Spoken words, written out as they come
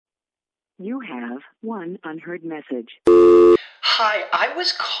You have one unheard message. Hi, I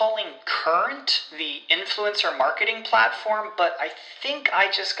was calling Current, the influencer marketing platform, but I think I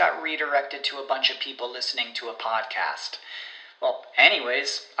just got redirected to a bunch of people listening to a podcast. Well,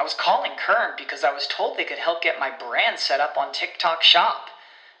 anyways, I was calling Current because I was told they could help get my brand set up on TikTok Shop,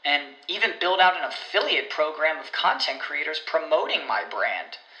 and even build out an affiliate program of content creators promoting my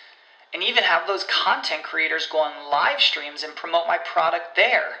brand, and even have those content creators go on live streams and promote my product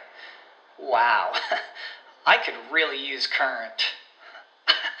there. Wow, I could really use Current.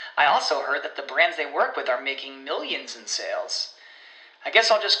 I also heard that the brands they work with are making millions in sales. I guess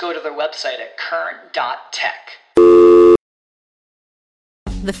I'll just go to their website at current.tech.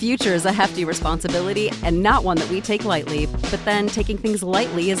 The future is a hefty responsibility and not one that we take lightly. But then taking things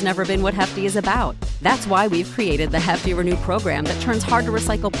lightly has never been what Hefty is about. That's why we've created the Hefty Renew program that turns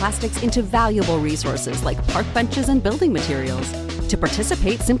hard-to-recycle plastics into valuable resources like park benches and building materials. To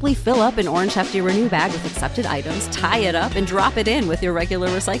participate, simply fill up an orange Hefty Renew bag with accepted items, tie it up, and drop it in with your regular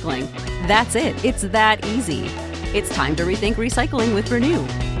recycling. That's it. It's that easy. It's time to rethink recycling with Renew.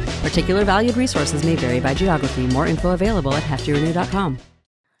 Particular valued resources may vary by geography. More info available at heftyrenew.com.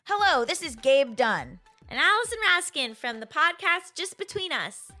 Hello, this is Gabe Dunn. And Allison Raskin from the podcast Just Between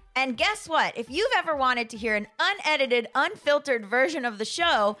Us. And guess what? If you've ever wanted to hear an unedited, unfiltered version of the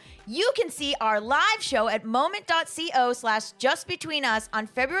show, you can see our live show at moment.co/justbetweenus on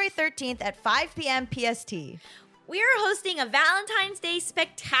February 13th at 5 p.m. PST. We are hosting a Valentine's Day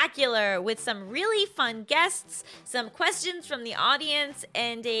spectacular with some really fun guests, some questions from the audience,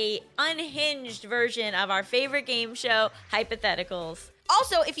 and a unhinged version of our favorite game show, Hypotheticals.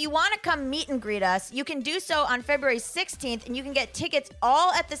 Also, if you want to come meet and greet us, you can do so on February 16th, and you can get tickets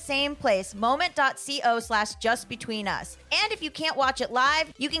all at the same place, moment.co/justbetweenus. And if you can't watch it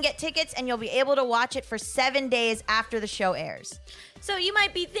live, you can get tickets and you'll be able to watch it for 7 days after the show airs. So you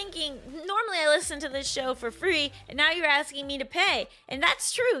might be thinking, normally I listen to this show for free, and now you're asking me to pay. And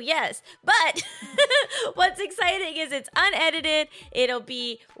that's true, yes. But what's exciting is it's unedited, it'll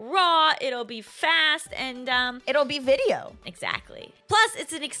be raw, it'll be fast, and it'll be video. Exactly. Plus,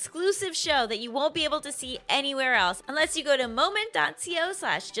 it's an exclusive show that you won't be able to see anywhere else unless you go to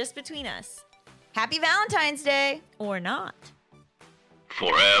moment.co/justbetweenus. Happy Valentine's Day. Or not.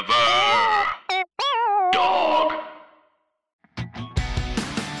 Forever. Dog.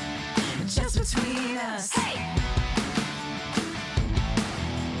 Just between us. Hey.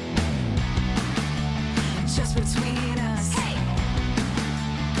 Just between us. Hey.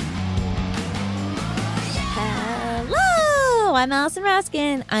 Hello, I'm Allison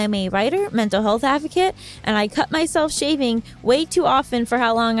Raskin. I'm a writer, mental health advocate, and I cut myself shaving way too often for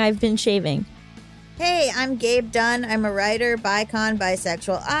how long I've been shaving. Hey, I'm Gabe Dunn. I'm a writer, bicon,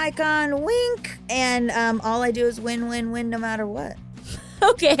 bisexual icon, wink, and all I do is win, win, win no matter what.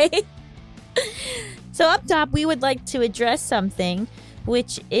 Okay. So up top, we would like to address something,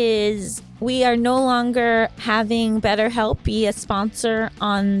 which is we are no longer having BetterHelp be a sponsor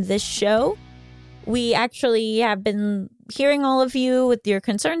on this show. We actually have been hearing all of you with your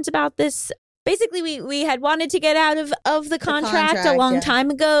concerns about this. Basically, we had wanted to get out of the contract a long time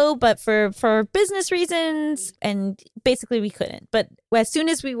ago, but for business reasons, and basically we couldn't. But as soon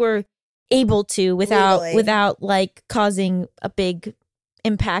as we were able to, without like causing a big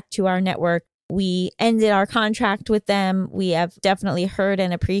impact to our network, we ended our contract with them. We have definitely heard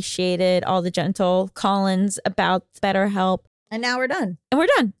and appreciated all the gentle call-ins about BetterHelp. And now we're done. And we're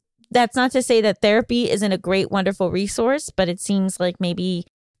done. That's not to say that therapy isn't a great, wonderful resource, but it seems like maybe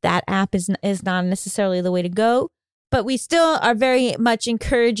that app is not necessarily the way to go. But we still are very much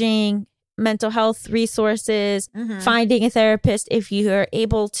encouraging mental health resources, finding a therapist if you are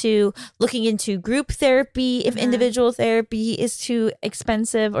able to, looking into group therapy if individual therapy is too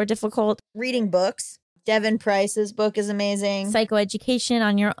expensive or difficult. Reading books. Devin Price's book is amazing. Psychoeducation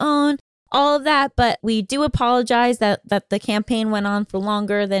on your own, all of that. But we do apologize that the campaign went on for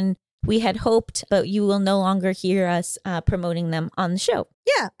longer than we had hoped, but you will no longer hear us promoting them on the show.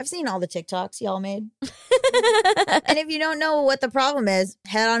 Yeah, I've seen all the TikToks y'all made. And if you don't know what the problem is,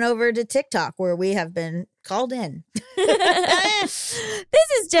 head on over to TikTok where we have been called in. This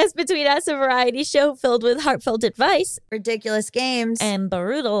is Just Between Us, a variety show filled with heartfelt advice, ridiculous games, and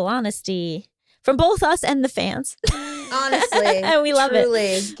brutal honesty from both us and the fans. Honestly. And we love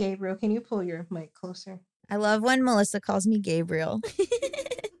it. Gabriel, can you pull your mic closer? I love when Melissa calls me Gabriel.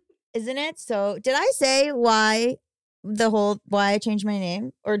 Isn't it? So did I say why I changed my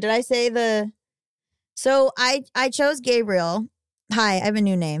name? Or did I say so I chose Gabriel. Hi, I have a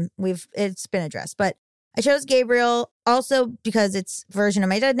new name. It's been addressed, but I chose Gabriel also because it's a version of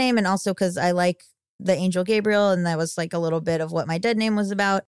my dead name, and also because I like the angel Gabriel, and that was like a little bit of what my dead name was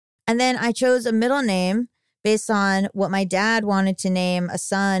about. And then I chose a middle name based on what my dad wanted to name a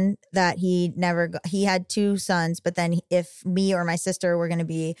son that he never got. He had 2 sons, but then if me or my sister were going to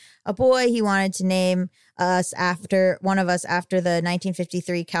be a boy, he wanted to name one of us after the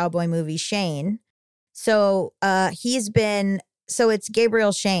 1953 cowboy movie Shane. So it's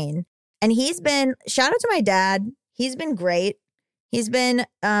Gabriel Shane. And shout out to my dad. He's been great. He's been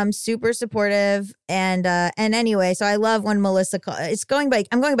super supportive, and anyway, so I love when Melissa I'm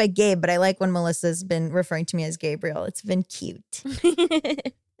going by Gabe, but I like when Melissa's been referring to me as Gabriel. It's been cute.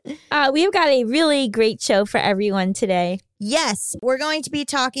 We've got a really great show for everyone today. Yes, we're going to be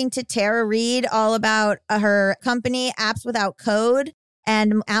talking to Tara Reid all about her company, Apps Without Code,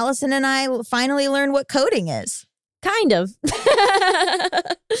 and Allison and I finally learned what coding is. Kind of.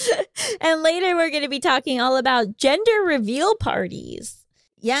 And later we're going to be talking all about gender reveal parties.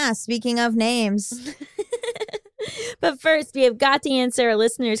 Yeah, speaking of names. But first, we have got to answer a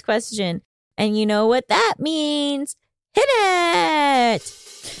listener's question. And you know what that means. Hit it!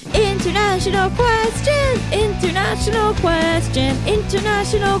 International question! International question!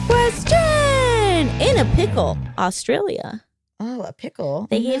 International question! In a pickle, Australia. Oh, a pickle.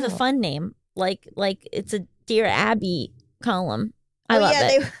 They gave a fun name. Like it's a Dear Abby column. I love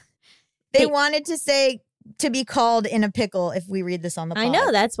it. They wanted to be called In a Pickle if we read this on the pod. I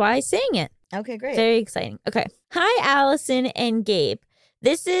know. That's why I sang it. Okay, great. Very exciting. Okay. Hi, Allison and Gabe.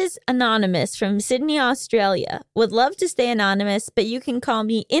 This is Anonymous from Sydney, Australia. Would love to stay anonymous, but you can call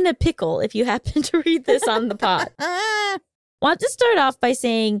me In a Pickle if you happen to read this on the pod. Want to start off by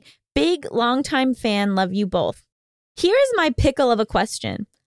saying, big, longtime fan, love you both. Here is my pickle of a question.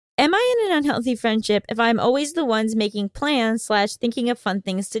 Am I in an unhealthy friendship if I'm always the ones making plans / thinking of fun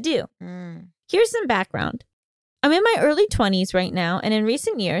things to do? Here's some background. I'm in my early 20s right now, and in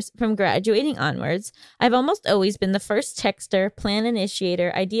recent years, from graduating onwards, I've almost always been the first texter, plan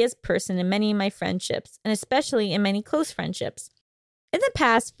initiator, ideas person in many of my friendships, and especially in many close friendships. In the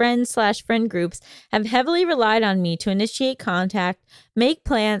past, friends / friend groups have heavily relied on me to initiate contact, make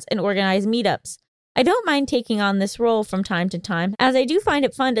plans, and organize meetups. I don't mind taking on this role from time to time, as I do find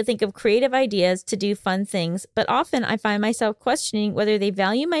it fun to think of creative ideas to do fun things, but often I find myself questioning whether they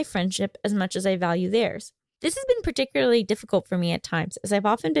value my friendship as much as I value theirs. This has been particularly difficult for me at times, as I've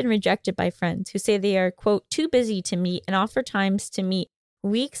often been rejected by friends who say they are, quote, too busy to meet and offer times to meet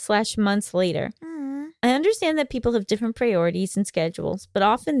weeks / months later. I understand that people have different priorities and schedules, but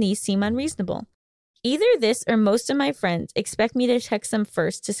often these seem unreasonable. Either this or most of my friends expect me to text them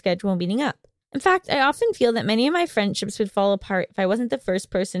first to schedule meeting up. In fact, I often feel that many of my friendships would fall apart if I wasn't the first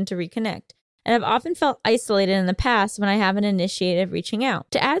person to reconnect, and I've often felt isolated in the past when I haven't initiated reaching out.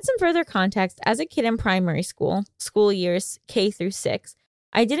 To add some further context, as a kid in primary school years K through 6,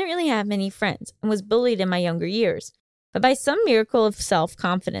 I didn't really have many friends and was bullied in my younger years. But by some miracle of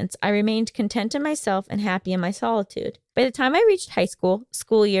self-confidence, I remained content in myself and happy in my solitude. By the time I reached high school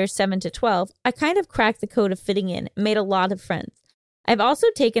years 7 to 12, I kind of cracked the code of fitting in and made a lot of friends. I've also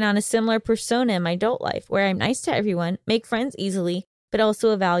taken on a similar persona in my adult life where I'm nice to everyone, make friends easily, but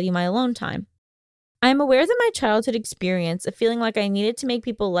also value my alone time. I am aware that my childhood experience of feeling like I needed to make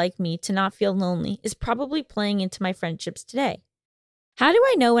people like me to not feel lonely is probably playing into my friendships today. How do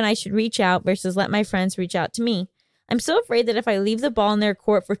I know when I should reach out versus let my friends reach out to me? I'm so afraid that if I leave the ball in their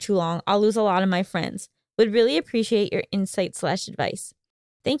court for too long, I'll lose a lot of my friends. Would really appreciate your insight / advice.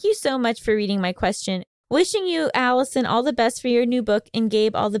 Thank you so much for reading my question. Wishing you, Allison, all the best for your new book, and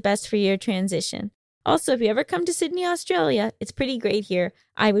Gabe, all the best for your transition. Also, if you ever come to Sydney, Australia, it's pretty great here.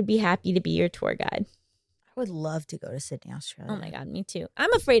 I would be happy to be your tour guide. I would love to go to Sydney, Australia. Oh my God, me too.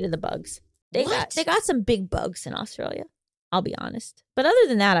 I'm afraid of the bugs. They got some big bugs in Australia, I'll be honest. But other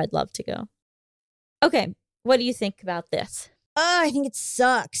than that, I'd love to go. Okay, what do you think about this? I think it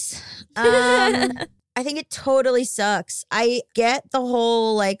sucks. I think it totally sucks. I get the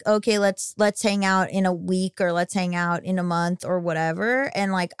whole like, okay, let's hang out in a week or let's hang out in a month or whatever.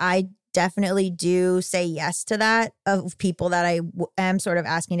 And like, I definitely do say yes to that of people that I am sort of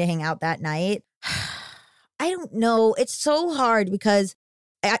asking to hang out that night. I don't know. It's so hard because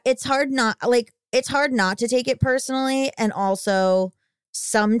it's hard not to take it personally. And also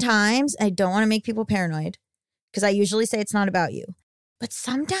sometimes I don't want to make people paranoid because I usually say it's not about you, but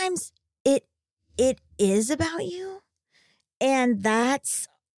sometimes it is about you. And that's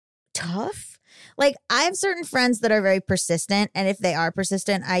tough. Like I have certain friends that are very persistent. And if they are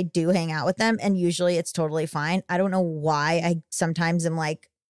persistent, I do hang out with them. And usually it's totally fine. I don't know why I sometimes am like,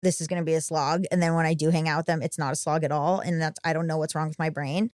 this is going to be a slog. And then when I do hang out with them, it's not a slog at all. And I don't know what's wrong with my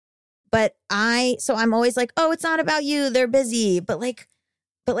brain. But so I'm always like, oh, it's not about you. They're busy. But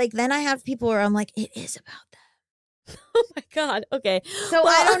then I have people where I'm like, it is about them. Oh my God. Okay. So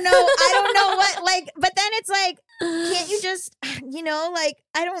I don't know what, like, but then it's like, can't you just, like,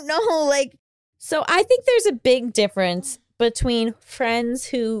 I don't know, like. So I think there's a big difference between friends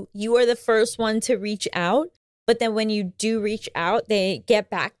who you are the first one to reach out, but then when you do reach out, they get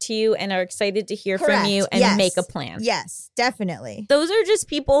back to you and are excited to hear from you and Yes. make a plan. Yes, definitely. Those are just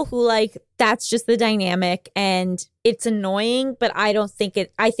people who like, that's just the dynamic and it's annoying, but I think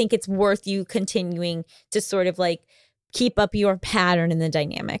it's worth you continuing to sort of like keep up your pattern in the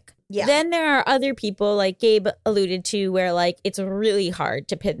dynamic. Yeah. Then there are other people like Gabe alluded to where like it's really hard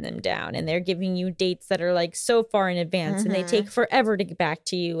to pin them down and they're giving you dates that are like so far in advance and they take forever to get back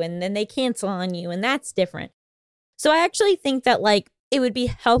to you and then they cancel on you and that's different. So I actually think that like it would be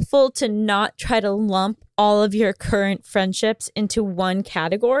helpful to not try to lump all of your current friendships into one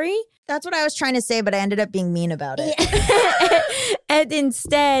category. That's what I was trying to say, but I ended up being mean about it. And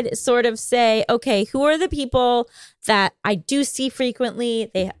instead sort of say, okay, who are the people that I do see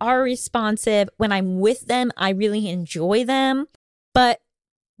frequently? They are responsive. When I'm with them, I really enjoy them. But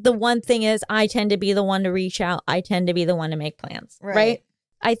the one thing is I tend to be the one to reach out. I tend to be the one to make plans. Right?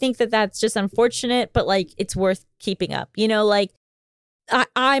 I think that that's just unfortunate, but like it's worth keeping up. Like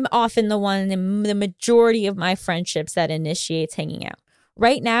I'm often the one in the majority of my friendships that initiates hanging out.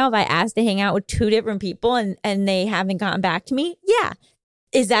 Right now, if I ask to hang out with 2 different people and they haven't gotten back to me, yeah.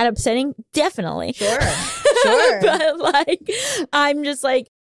 Is that upsetting? Definitely. Sure. But like, I'm just like,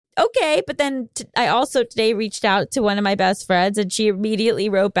 okay. But then I also today reached out to one of my best friends and she immediately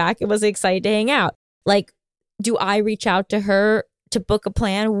wrote back and was excited to hang out. Like, do I reach out to her to book a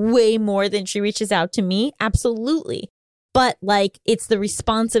plan way more than she reaches out to me? Absolutely. But like, it's the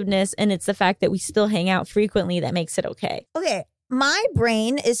responsiveness and it's the fact that we still hang out frequently that makes it okay. Okay. My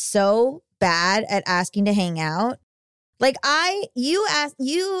brain is so bad at asking to hang out. Like you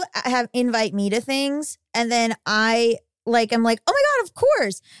have invite me to things and then I'm like, oh my God, of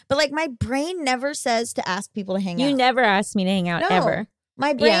course. But like my brain never says to ask people to hang out. You never asked me to hang out No. ever.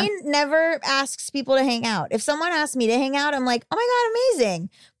 My brain never asks people to hang out. If someone asks me to hang out, I'm like, oh my God, amazing.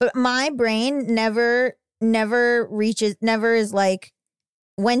 But my brain never is like,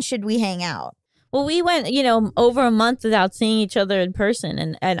 when should we hang out? Well, we went, over a month without seeing each other in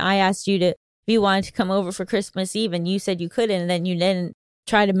person. And I asked you if you wanted to come over for Christmas Eve and you said you couldn't. And then you didn't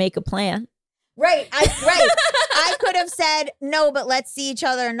try to make a plan. Right. I could have said, no, but let's see each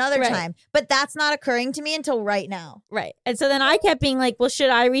other another time. But that's not occurring to me until right now. Right. And so then I kept being like, well, should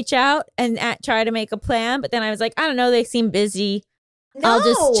I reach out and try to make a plan? But then I was like, I don't know. They seem busy. No. I'll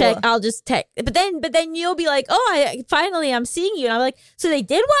just check. I'll just text. But then you'll be like, oh, I'm seeing you. And I'm like, so they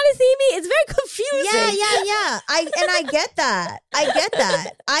did want to see me? It's very confusing. Yeah. I get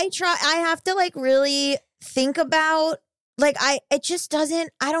that. I have to like really think about like, it just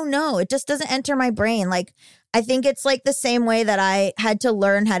doesn't, I don't know. It just doesn't enter my brain. Like, I think it's like the same way that I had to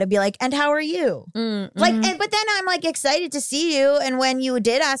learn how to be like, and how are you? Like, but then I'm like excited to see you. And when you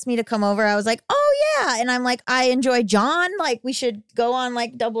did ask me to come over, I was like, oh yeah. And I'm like, I enjoy John. Like we should go on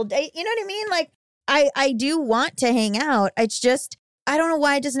like double date. You know what I mean? Like I do want to hang out. It's just, I don't know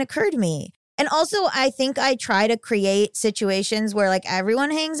why it doesn't occur to me. And also I think I try to create situations where like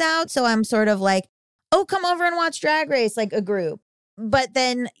everyone hangs out. So I'm sort of like, oh, come over and watch Drag Race, like a group. But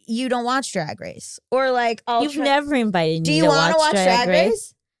then you don't watch Drag Race. Or like, you've never invited me do you want to watch Drag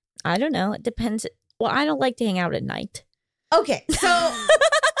Race? I don't know. It depends. Well, I don't like to hang out at night. Okay. So, well,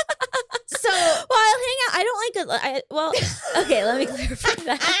 I'll hang out. I don't like okay, let me clarify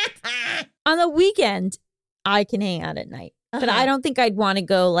that. On the weekend, I can hang out at night. But I don't think I'd want to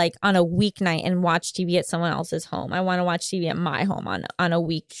go like on a weeknight and watch TV at someone else's home. I want to watch TV at my home on a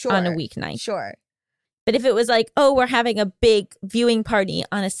weeknight. Sure. But if it was like, oh, we're having a big viewing party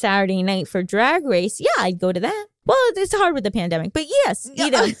on a Saturday night for Drag Race, yeah, I'd go to that. Well, it's hard with the pandemic, but yes,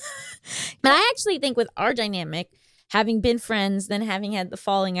 But I actually think with our dynamic, having been friends, then having had the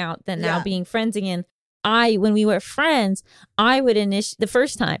falling out, then now being friends again, when we were friends, I would the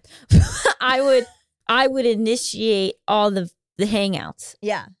first time, I would initiate all the hangouts.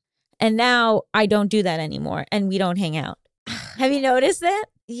 Yeah. And now I don't do that anymore, and we don't hang out. Have you noticed that?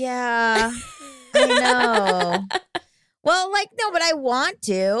 Yeah. I know. Well, like, no, but I want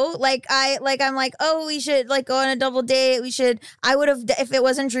to. I'm like, oh, we should like go on a double date. I would have, if it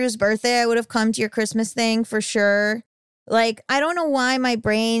wasn't Drew's birthday, I would have come to your Christmas thing for sure. Like, I don't know why my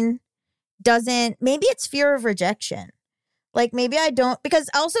brain doesn't, maybe it's fear of rejection. Like, maybe I don't, because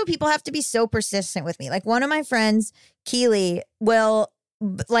also people have to be so persistent with me. Like, one of my friends, Keely, will,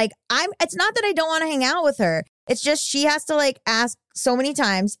 like, it's not that I don't want to hang out with her. It's just she has to like ask so many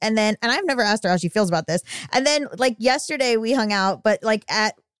times. And I've never asked her how she feels about this. And then like yesterday we hung out, but like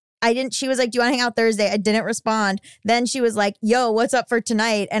she was like, do you want to hang out Thursday? I didn't respond. Then she was like, yo, what's up for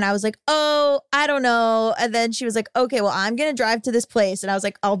tonight? And I was like, oh, I don't know. And then she was like, okay, well, I'm going to drive to this place. And I was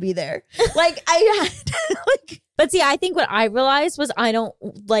like, I'll be there. Like, I had like, But see, I think what I realized was I don't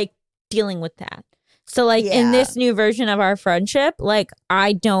like dealing with that. So like in Yeah. this new version of our friendship, like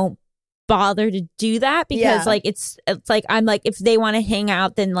I don't bother to do that because Yeah. like it's like I'm like if they want to hang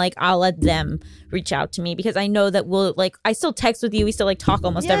out, then like I'll let them reach out to me because I know that we'll like I still text with you, we still like talk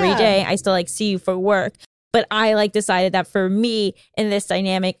almost every Yeah. day. I still like see you for work. But I like decided that for me in this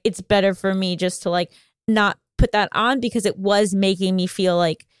dynamic, it's better for me just to like not put that on because it was making me feel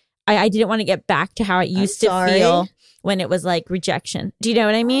like I didn't want to get back to how it used to sorry. feel when it was like rejection. Do you know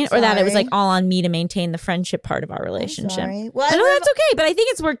what I mean? Or that it was sorry. like all on me to maintain the friendship part of our I'm relationship. sorry. Well, I know live- that's okay, but I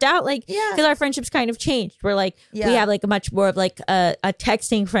think it's worked out like Yeah. because our friendship's kind of changed. We're like Yeah. we have like a much more of like a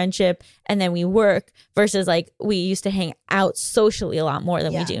texting friendship and then we work versus like we used to hang out socially a lot more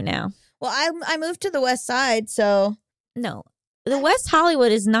than Yeah. we do now. Well, I moved to the West Side, so No. The West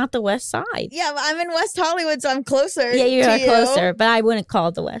Hollywood is not the West Side. yeah, I'm in West Hollywood, so I'm closer. Yeah, you to are closer, but I wouldn't call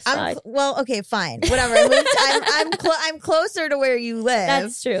it the West Side. Well, okay, fine, whatever. I moved, I'm closer to where you live.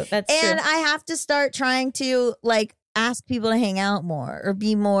 That's true. That's And true. I have to start trying to like ask people to hang out more or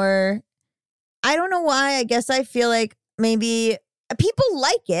be more. I don't know why. I guess I feel like maybe people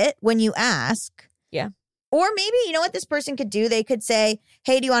like it when you ask. Yeah. Or maybe, you know what this person could do? They could say,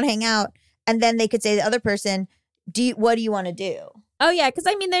 hey, do you want to hang out? And then they could say to the other person, what do you want to do? Oh yeah, because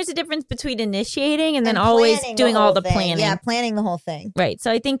I mean, there's a difference between initiating and then And always planning doing all whole the thing. planning. Yeah, planning the whole thing. Right.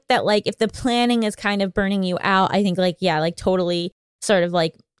 So I think that like if the planning is kind of burning you out, I think like yeah, like totally sort of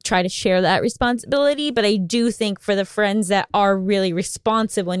like try to share that responsibility. But I do think for the friends that are really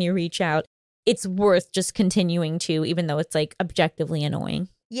responsive when you reach out, it's worth just continuing to, even though it's like objectively annoying.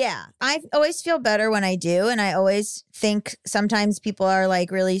 Yeah, I always feel better when I do. And I always think sometimes people are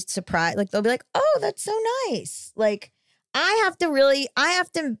like really surprised. Like they'll be like, oh, that's so nice. Like I have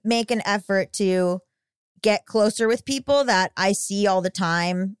to make an effort to get closer with people that I see all the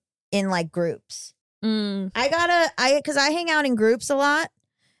time in like groups. Because I hang out in groups a lot.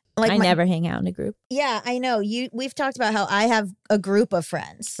 Like I never hang out in a group. Yeah, I know. We've talked about how I have a group of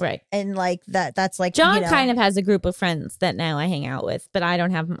friends. Right. And like that's like John you know, kind of has a group of friends that now I hang out with, but I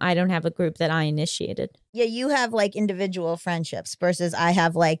don't have a group that I initiated. Yeah, you have like individual friendships versus I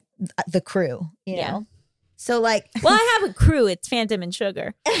have like the crew, you Yeah. know? So like Well, I have a crew. It's Phantom and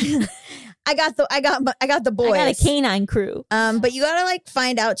Sugar. I got the boys. I got a canine crew. But you gotta like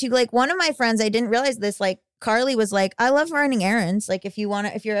find out too. Like one of my friends, I didn't realize this, like Carly was like, I love running errands. Like if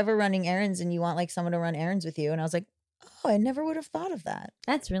you're ever running errands and you want like someone to run errands with you. And I was like, oh, I never would have thought of that.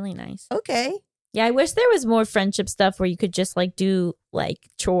 That's really nice. Okay. Yeah, I wish there was more friendship stuff where you could just like do like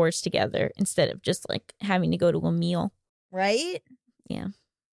chores together instead of just like having to go to a meal. Right? Yeah.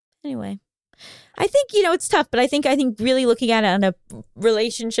 Anyway, I think, you know, it's tough, but I think really looking at it on a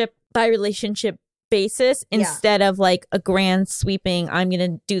relationship by relationship basis instead of like a grand sweeping, I'm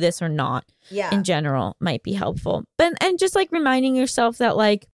going to do this or not Yeah. in general might be helpful. But, and just like reminding yourself that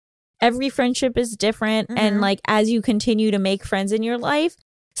like every friendship is different. And Mhm. like as you continue to make friends in your life,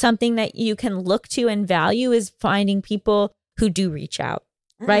 something that you can look to and value is finding people who do reach out.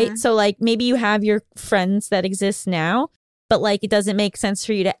 Right. Mhm. So like maybe you have your friends that exist now, but like it doesn't make sense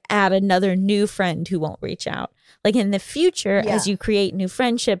for you to add another new friend who won't reach out. Like in the future, as Yeah. you create new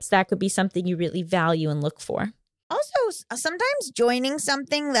friendships, that could be something you really value and look for. Also, sometimes joining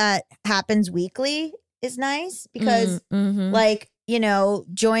something that happens weekly is nice because Mhm. like, you know,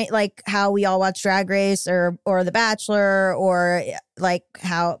 join like how we all watch Drag Race or The Bachelor or like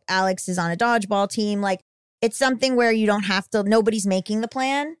how Alex is on a dodgeball team. Like it's something where you don't have to, nobody's making the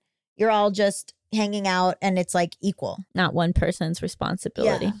plan. You're all just hanging out and it's like equal. Not one person's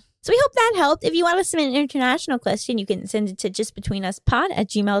responsibility. Yeah. So we hope that helped. If you want to submit an international question, you can send it to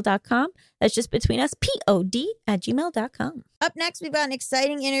justbetweenuspod@gmail.com. That's justbetweenuspod@gmail.com. Up next, we've got an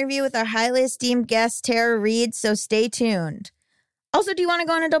exciting interview with our highly esteemed guest, Tara Reid. So stay tuned. Also, do you want to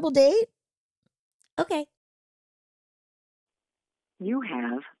go on a double date? Okay. You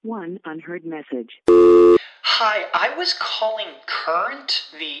have one unheard message. Hi, I was calling Current,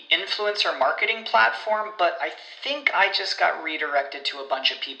 the influencer marketing platform, but I think I just got redirected to a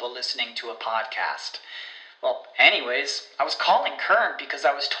bunch of people listening to a podcast. Well, anyways, I was calling Current because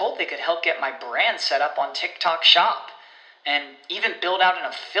I was told they could help get my brand set up on TikTok Shop and even build out an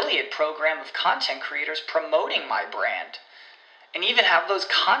affiliate program of content creators promoting my brand. And even have those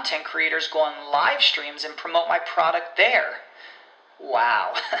content creators go on live streams and promote my product there.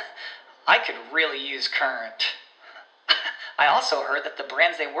 Wow, I could really use Current. I also heard that the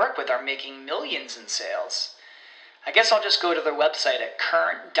brands they work with are making millions in sales. I guess I'll just go to their website at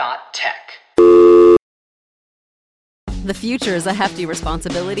current.tech. The future is a hefty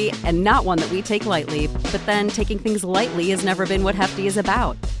responsibility and not one that we take lightly, but then taking things lightly has never been what Hefty is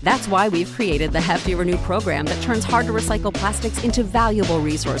about. That's why we've created the Hefty Renew program that turns hard-to-recycle plastics into valuable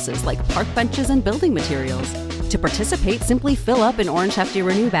resources like park benches and building materials. To participate, simply fill up an orange Hefty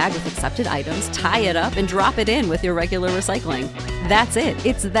Renew bag with accepted items, tie it up, and drop it in with your regular recycling. That's it.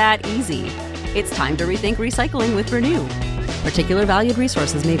 It's that easy. It's time to rethink recycling with Renew. Particular valued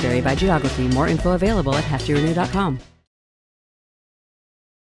resources may vary by geography. More info available at heftyrenew.com.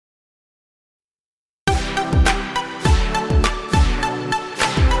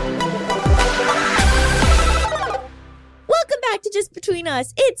 To Just Between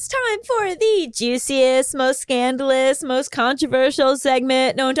Us. It's time for the juiciest, most scandalous, most controversial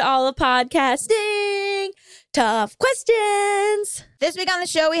segment known to all of podcasting. Tough questions. This week on the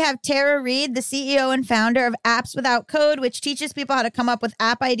show, we have Tara Reid, the CEO and founder of Apps Without Code, which teaches people how to come up with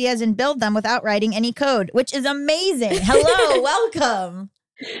app ideas and build them without writing any code, which is amazing. Hello, welcome.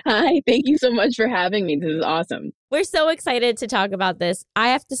 Hi, thank you so much for having me. This is awesome. We're so excited to talk about this. I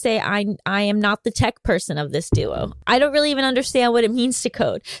have to say, I am not the tech person of this duo. I don't really even understand what it means to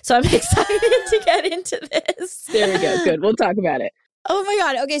code. So I'm excited to get into this. There we go. Good. We'll talk about it. Oh my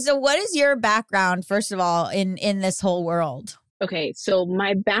God. Okay, so what is your background, first of all, in this whole world? Okay, so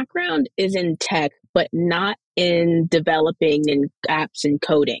my background is in tech, but not in developing in apps and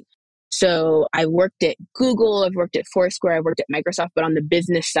coding. So I worked at Google, I've worked at Foursquare, I've worked at Microsoft, but on the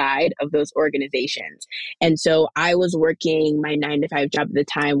business side of those organizations. And so I was working my 9-to-5 job at the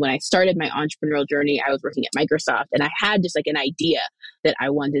time. When I started my entrepreneurial journey, I was working at Microsoft, and I had just like an idea that I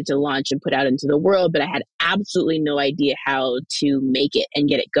wanted to launch and put out into the world, but I had absolutely no idea how to make it and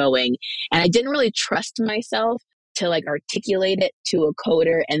get it going. And I didn't really trust myself to like articulate it to a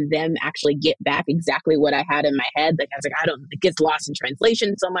coder and them actually get back exactly what I had in my head. Like I was like, it gets lost in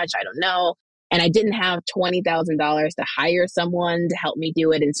translation so much. I don't know. And I didn't have $20,000 to hire someone to help me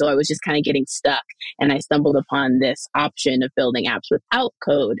do it. And so I was just kind of getting stuck. And I stumbled upon this option of building apps without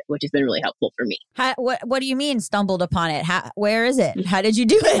code, which has been really helpful for me. What do you mean stumbled upon it? Where is it? How did you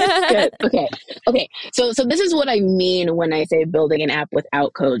do it? Good. Okay. So this is what I mean when I say building an app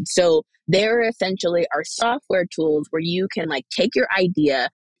without code. So there essentially are software tools where you can like take your idea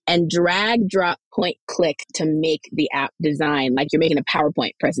and drag, drop, point, click to make the app design like you're making a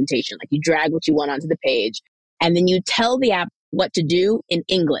PowerPoint presentation. Like you drag what you want onto the page and then you tell the app what to do in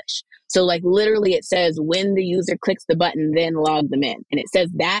English. So like literally it says when the user clicks the button, then log them in. And it says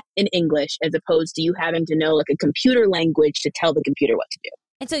that in English as opposed to you having to know like a computer language to tell the computer what to do.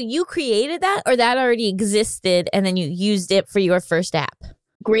 And so you created that, or that already existed and then you used it for your first app?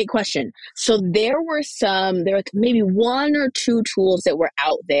 Great question. So there were maybe one or two tools that were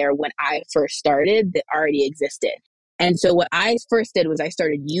out there when I first started that already existed. And so what I first did was I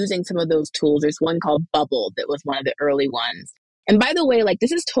started using some of those tools. There's one called Bubble that was one of the early ones. And by the way, like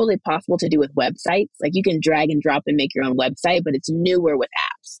this is totally possible to do with websites. Like you can drag and drop and make your own website, but it's newer with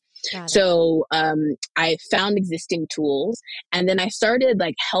apps. So I found existing tools and then I started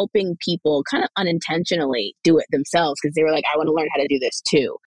like helping people kind of unintentionally do it themselves because they were like, I want to learn how to do this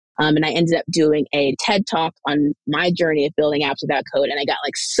too. And I ended up doing a TED Talk on my journey of building apps without code. And I got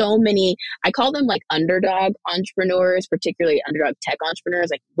like so many, I call them like underdog entrepreneurs, particularly underdog tech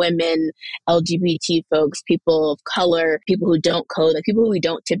entrepreneurs, like women, LGBT folks, people of color, people who don't code, like people who we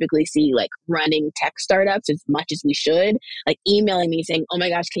don't typically see like running tech startups as much as we should, like emailing me saying, oh my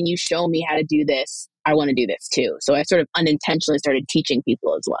gosh, can you show me how to do this? I want to do this too. So I sort of unintentionally started teaching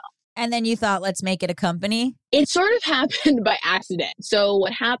people as well. And then you thought, let's make it a company? It sort of happened by accident. So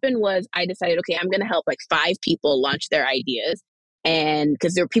what happened was I decided, okay, I'm going to help like 5 people launch their ideas. And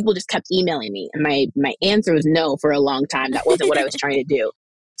because there were people just kept emailing me. And my answer was no for a long time. That wasn't what I was trying to do.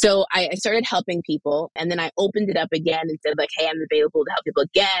 So I started helping people. And then I opened it up again and said like, hey, I'm available to help people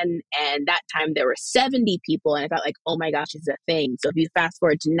again. And that time there were 70 people. And I thought like, oh my gosh, it's a thing. So if you fast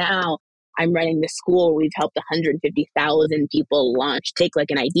forward to now, I'm running this school where we've helped 150,000 people take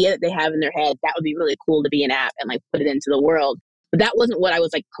like an idea that they have in their head. That would be really cool to be an app and like put it into the world. But that wasn't what I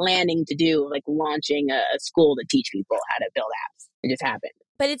was like planning to do, like launching a school to teach people how to build apps. It just happened.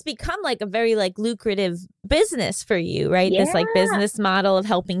 But it's become like a very like lucrative business for you, right? Yeah. This like business model of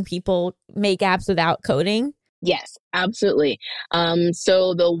helping people make apps without coding. Yes, absolutely.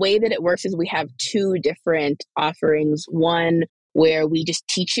 So the way that it works is we have 2 different offerings. One, where we just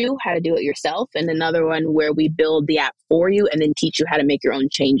teach you how to do it yourself, and another one where we build the app for you and then teach you how to make your own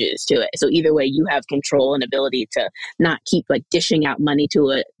changes to it. So either way, you have control and ability to not keep like dishing out money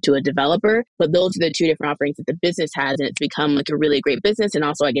to a developer. But those are the two different offerings that the business has, and it's become like a really great business. And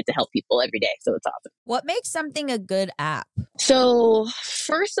also I get to help people every day. So it's awesome. What makes something a good app? So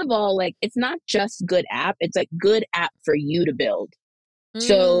first of all, like it's not just good app, it's like good app for you to build.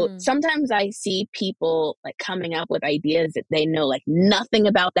 So sometimes I see people like coming up with ideas that they know like nothing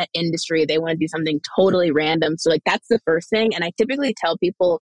about that industry. They want to do something totally random. So like that's the first thing. And I typically tell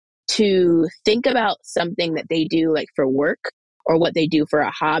people to think about something that they do like for work or what they do for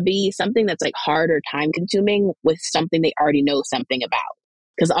a hobby, something that's like hard or time consuming with something they already know something about.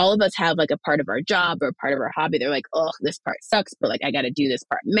 Because all of us have like a part of our job or a part of our hobby. They're like, oh, this part sucks, but like I got to do this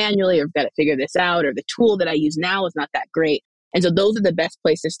part manually, or I've got to figure this out, or the tool that I use now is not that great. And so those are the best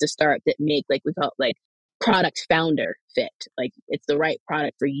places to start that make like we call it like product founder fit. Like it's the right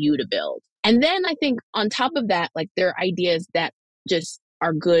product for you to build. And then I think on top of that, like there are ideas that just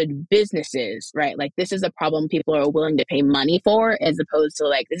are good businesses, right? Like this is a problem people are willing to pay money for, as opposed to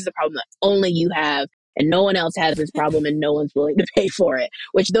like this is a problem that only you have and no one else has this problem and no one's willing to pay for it,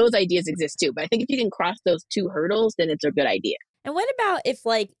 which those ideas exist too. But I think if you can cross those two hurdles, then it's a good idea. And what about if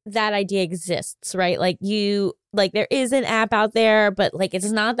like that idea exists, right? Like there is an app out there, but like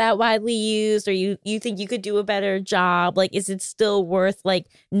it's not that widely used, or you think you could do a better job. Like, is it still worth like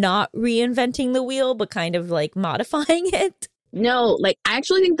not reinventing the wheel, but kind of like modifying it? No, like I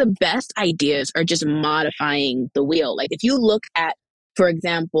actually think the best ideas are just modifying the wheel. Like if you look at, for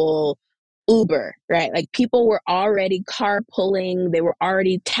example, Uber, right? Like people were already carpooling. They were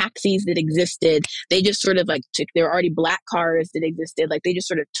already taxis that existed. They just sort of like there were already black cars that existed. Like they just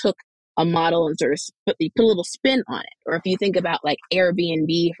sort of took a model and sort of put a little spin on it. Or if you think about like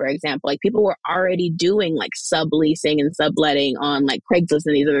Airbnb, for example, like people were already doing like subleasing and subletting on like Craigslist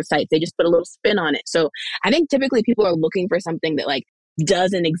and these other sites. They just put a little spin on it. So I think typically people are looking for something that like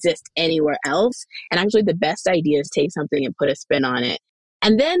doesn't exist anywhere else. And actually the best ideas take something and put a spin on it.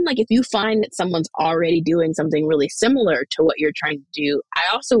 And then, like, if you find that someone's already doing something really similar to what you're trying to do, I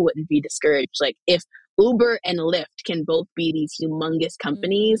also wouldn't be discouraged. Like, if Uber and Lyft can both be these humongous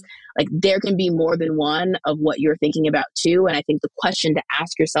companies, like, there can be more than one of what you're thinking about, too. And I think the question to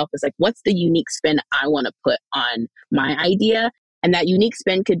ask yourself is, like, what's the unique spin I want to put on my idea? And that unique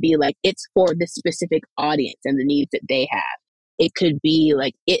spin could be, like, it's for this specific audience and the needs that they have. It could be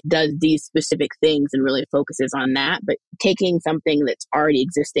like it does these specific things and really focuses on that, but taking something that's already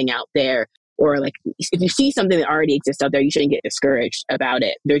existing out there, or like if you see something that already exists out there, you shouldn't get discouraged about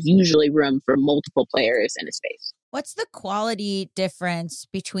it. There's usually room for multiple players in a space. What's the quality difference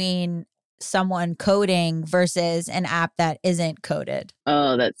between someone coding versus an app that isn't coded?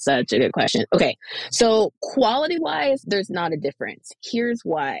 Oh, that's such a good question. Okay, so quality-wise, there's not a difference. Here's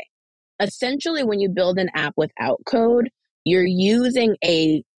why. Essentially, when you build an app without code, you're using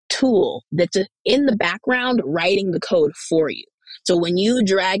a tool that's in the background writing the code for you. So when you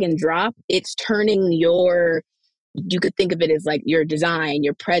drag and drop, it's turning you could think of it as like your design,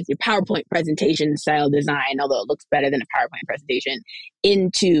 your PowerPoint presentation style design, although it looks better than a PowerPoint presentation,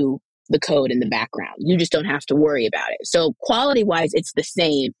 into the code in the background. You just don't have to worry about it. So quality-wise, it's the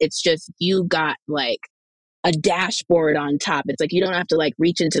same. It's just you got like a dashboard on top. It's like you don't have to like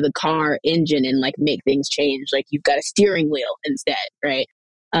reach into the car engine and like make things change. Like you've got a steering wheel instead, right?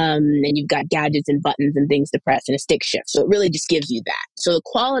 And you've got gadgets and buttons and things to press and a stick shift. So it really just gives you that. So the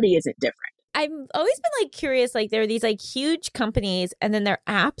quality isn't different. I've always been like curious, like there are these like huge companies and then their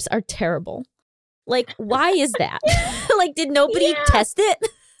apps are terrible. Like, why is that? Like, did nobody test it?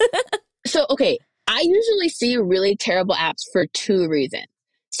 So, okay, I usually see really terrible apps for two reasons.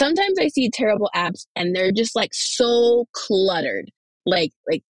 Sometimes I see terrible apps and they're just like so cluttered. Like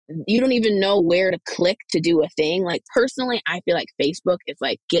you don't even know where to click to do a thing. Like personally, I feel like Facebook is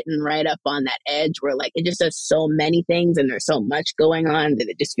like getting right up on that edge where like it just does so many things and there's so much going on that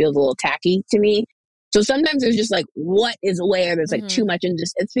it just feels a little tacky to me. So sometimes there's just like, what is where? There's like too much, and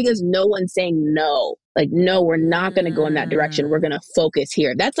just it's because no one's saying no. Like, no, we're not going to go in that direction. We're going to focus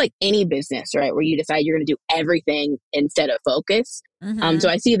here. That's like any business, right? Where you decide you're going to do everything instead of focus. So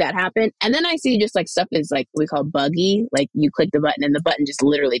I see that happen. And then I see just like stuff is like we call buggy. Like you click the button and the button just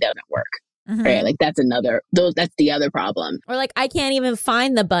literally doesn't work. Right? Like that's that's the other problem. Or like I can't even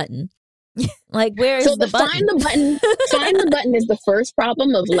find the button. Like where is the button? Find the button is the first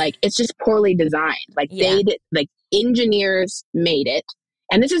problem of like it's just poorly designed. Like they did, like engineers made it.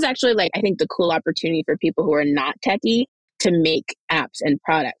 And this is actually like I think the cool opportunity for people who are not techie to make apps and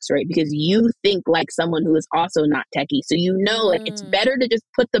products, right? Because you think like someone who is also not techie. So you know like it's better to just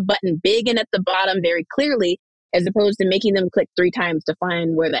put the button big and at the bottom very clearly as opposed to making them click 3 times to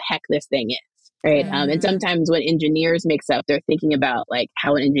find where the heck this thing is. Right. And sometimes when engineers mix up, they're thinking about like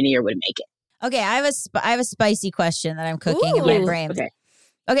how an engineer would make it. Okay, I have a spicy question that I'm cooking in my brain.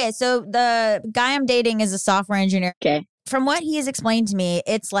 Okay, so the guy I'm dating is a software engineer. Okay. From what he has explained to me,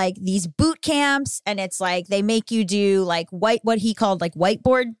 it's like these boot camps, and it's like they make you do like what he called like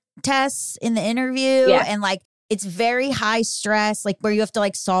whiteboard tests in the interview, and like it's very high stress, like where you have to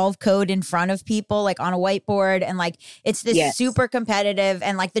like solve code in front of people, like on a whiteboard. And like, it's this super competitive,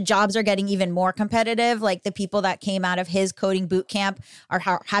 and like the jobs are getting even more competitive. Like the people that came out of his coding boot camp are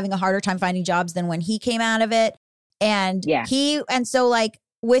having a harder time finding jobs than when he came out of it. And and so like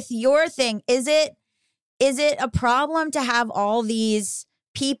with your thing, is it a problem to have all these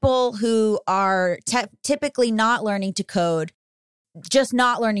people who are typically not learning to code, just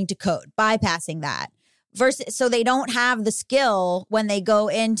not learning to code, bypassing that? Versus, so they don't have the skill when they go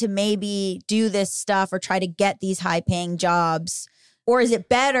in to maybe do this stuff or try to get these high paying jobs? Or is it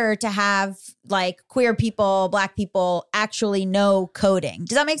better to have like queer people, Black people actually know coding?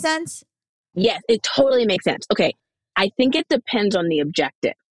 Does that make sense? Yes, it totally makes sense. Okay. I think it depends on the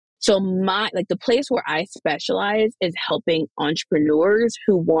objective. So the place where I specialize is helping entrepreneurs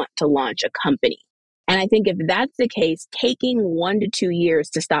who want to launch a company. And I think if that's the case, taking 1 to 2 years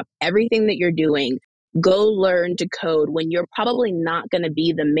to stop everything that you're doing, go learn to code when you're probably not going to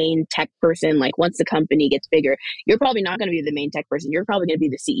be the main tech person. Like once the company gets bigger, you're probably not going to be the main tech person. You're probably going to be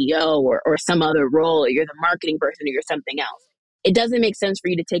the CEO or some other role, or you're the marketing person, or you're something else. It doesn't make sense for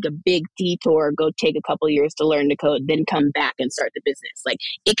you to take a big detour, go take a couple years to learn to code, then come back and start the business. Like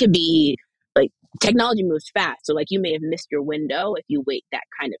it could be like technology moves fast. So like you may have missed your window if you wait that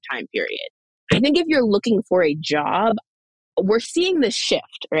kind of time period. I think if you're looking for a job, we're seeing this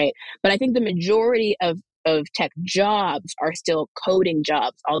shift, right? But I think the majority of tech jobs are still coding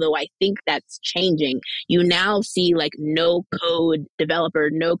jobs, although I think that's changing. You now see like no code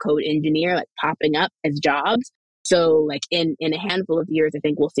developer, no code engineer like popping up as jobs. So like in a handful of years, I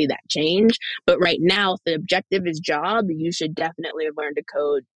think we'll see that change. But right now, if the objective is job, you should definitely learn to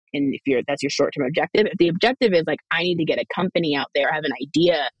code. And if that's your short-term objective, if the objective is like, I need to get a company out there, I have an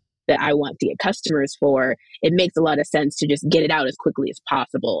idea that I want to get customers for, it makes a lot of sense to just get it out as quickly as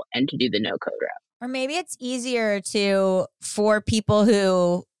possible and to do the no code route. Or maybe it's easier for people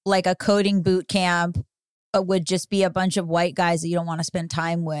who like a coding boot camp would just be a bunch of white guys that you don't want to spend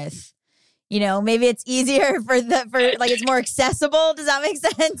time with. You know, maybe it's easier for like it's more accessible. Does that make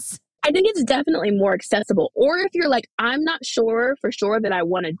sense? I think it's definitely more accessible. Or if you're like, I'm not sure for sure that I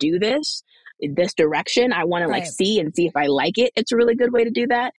want to do this direction, I want to like see if I like it. It's a really good way to do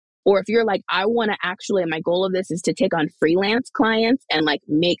that. Or if you're like, I want to actually, my goal of this is to take on freelance clients and like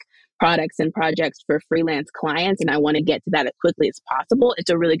make products and projects for freelance clients, and I want to get to that as quickly as possible,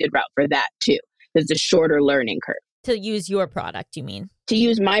 it's a really good route for that too. There's a shorter learning curve. To use your product, you mean? To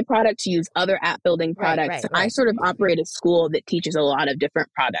use my product, to use other app building products. I sort of operate a school that teaches a lot of different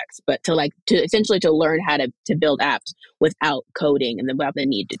products, but to essentially learn how to build apps without coding and without the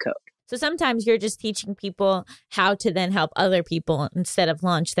need to code. So sometimes you're just teaching people how to then help other people instead of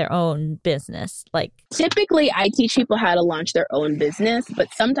launch their own business. Like typically I teach people how to launch their own business,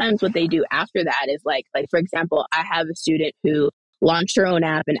 but sometimes what they do after that is like for example, I have a student who launched her own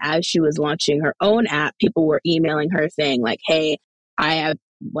app, and as she was launching her own app, people were emailing her saying like, hey, I have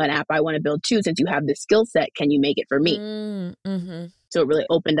one app I want to build too. Since you have this skill set, can you make it for me? Mm-hmm. So it really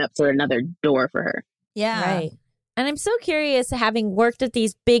opened up sort of another door for her. Yeah. Right. And I'm so curious, having worked at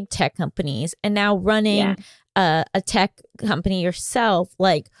these big tech companies and now running a tech company yourself,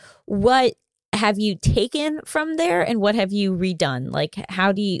 like what have you taken from there and what have you redone? Like,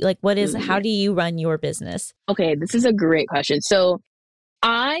 how do you run your business? Okay, this is a great question. So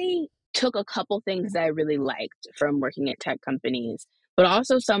I took a couple things that I really liked from working at tech companies, but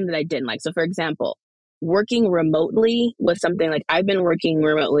also some that I didn't like. So for example, working remotely was something like I've been working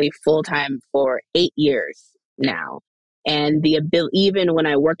remotely full time for 8 years now. And the ability, even when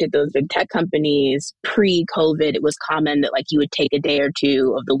I worked at those big tech companies pre-COVID, it was common that like you would take a day or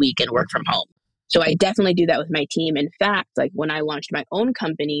two of the week and work from home. So I definitely do that with my team. In fact, like when I launched my own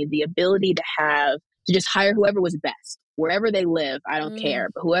company, the ability to just hire whoever was best, wherever they live, I don't care,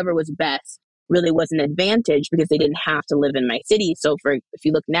 but whoever was best really was an advantage because they didn't have to live in my city. So if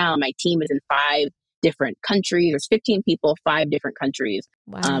you look now, my team is in 5 different countries. There's 15 people, 5 different countries,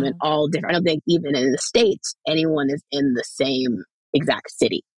 and all different. I don't think even in the States, anyone is in the same exact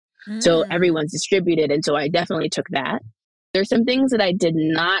city. So everyone's distributed. And so I definitely took that. There's some things that I did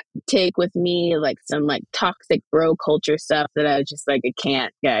not take with me, like some like toxic bro culture stuff that I was just like, I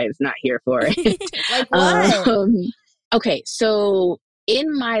can't, guys, not here for it. Like what? Okay, so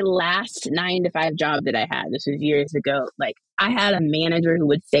in my last 9 to 5 job that I had, this was years ago, like I had a manager who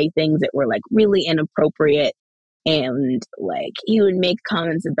would say things that were like really inappropriate. And like he would make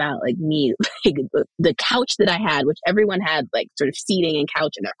comments about like me, like the couch that I had, which everyone had like sort of seating and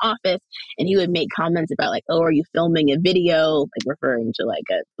couch in their office. And he would make comments about like, oh, are you filming a video? Like referring to like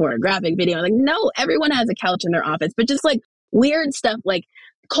a pornographic video. Like, no, everyone has a couch in their office, but just like weird stuff, like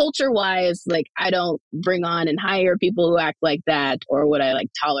culture wise, like I don't bring on and hire people who act like that, or would I like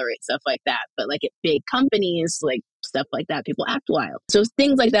tolerate stuff like that? But like at big companies, like stuff like that, people act wild. So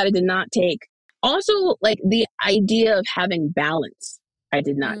things like that I did not take. Also, like the idea of having balance, I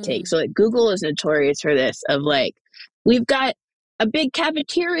did not take. So like Google is notorious for this of like, we've got a big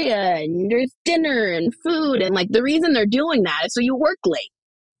cafeteria and there's dinner and food. And like the reason they're doing that is so you work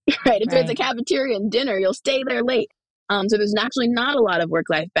late, right? If there's a cafeteria and dinner, you'll stay there late. So there's actually not a lot of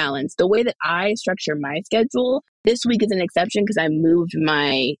work-life balance. The way that I structure my schedule, this week is an exception because I moved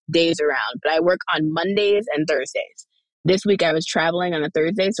my days around, but I work on Mondays and Thursdays. This week I was traveling on a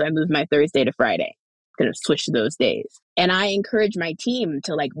Thursday, so I moved my Thursday to Friday. Kind of switch those days. And I encourage my team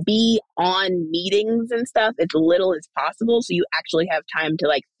to like be on meetings and stuff as little as possible, so you actually have time to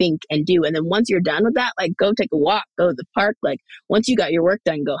like think and do. And then once you're done with that, like go take a walk, go to the park. Like once you got your work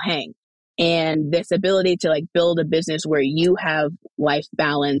done, go hang. And this ability to like build a business where you have life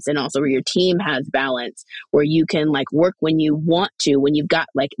balance and also where your team has balance, where you can like work when you want to, when you've got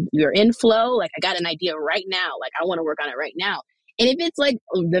like you're in flow, like I got an idea right now, like I want to work on it right now. And if it's like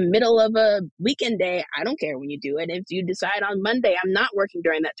the middle of a weekend day, I don't care when you do it. If you decide on Monday, I'm not working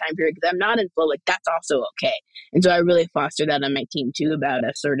during that time period because I'm not in flow, like that's also okay. And so I really foster that on my team too, about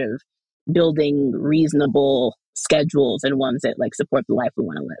a sort of building reasonable schedules and ones that like support the life we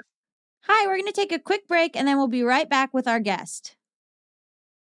want to live. Hi, we're going to take a quick break and then we'll be right back with our guest.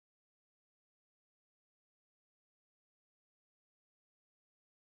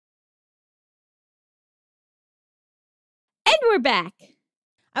 And we're back.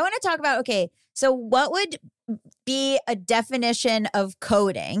 I want to talk about, okay, so what would be a definition of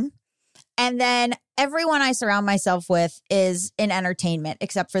coding? And then everyone I surround myself with is in entertainment,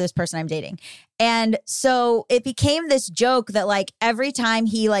 except for this person I'm dating. And so it became this joke that like every time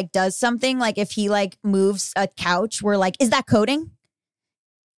he like does something, like if he like moves a couch, we're like, is that coding?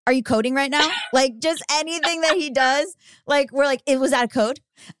 Are you coding right now? Like just anything that he does, like we're like, was that a code?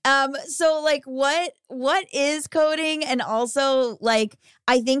 So like what is coding? And also like,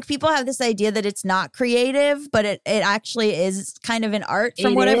 I think people have this idea that it's not creative, but it actually is kind of an art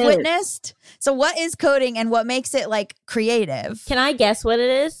from what I've witnessed. So what is coding and what makes it like creative? Can I guess what it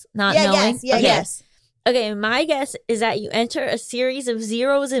is? Not knowing? Yes. Okay, my guess is that you enter a series of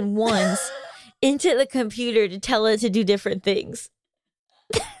zeros and ones into the computer to tell it to do different things.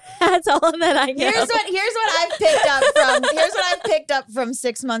 That's all that I know. Here's what I've picked up from. Here's what I've picked up from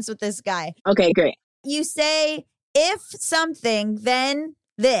 6 months with this guy. Okay, great. You say if something, then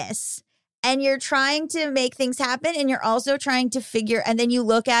this, and you're trying to make things happen, and you're also trying to figure. And then you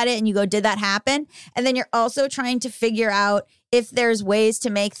look at it and you go, "Did that happen?" And then you're also trying to figure out if there's ways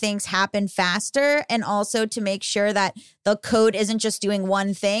to make things happen faster, and also to make sure that the code isn't just doing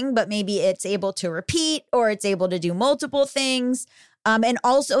one thing, but maybe it's able to repeat or it's able to do multiple things. And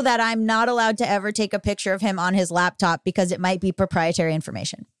also that I'm not allowed to ever take a picture of him on his laptop because it might be proprietary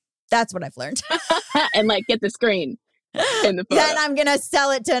information. That's what I've learned. And like get the screen in the photo. Then I'm going to sell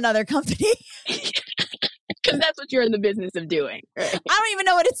it to another company. Because that's what you're in the business of doing. Right? I don't even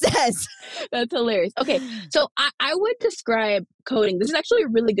know what it says. That's hilarious. Okay, so I would describe coding. This is actually a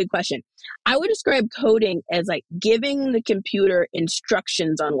really good question. I would describe coding as like giving the computer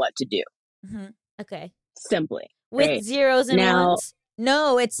instructions on what to do. Mm-hmm. Okay. Simply. With right? zeros and ones?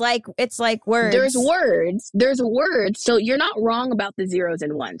 No, it's like words. There's words. So you're not wrong about the zeros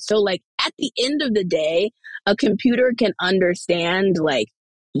and ones. So like at the end of the day, a computer can understand like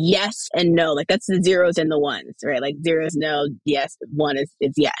yes and no. Like that's the zeros and the ones, right? Like zero is no, yes, one is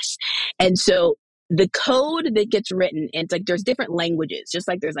yes. And so the code that gets written, and it's like there's different languages, just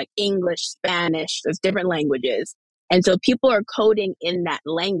like there's like English, Spanish, there's different languages. And so people are coding in that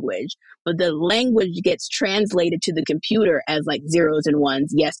language, but the language gets translated to the computer as like zeros and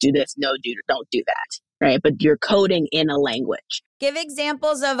ones. Yes, do this. No, don't do that. Right. But you're coding in a language. Give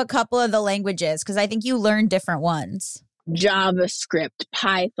examples of a couple of the languages, because I think you learn different ones. JavaScript,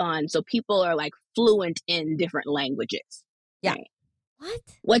 Python. So people are like fluent in different languages. Yeah. Right?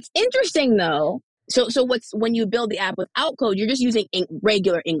 What's interesting though, so when you build the app without code, you're just using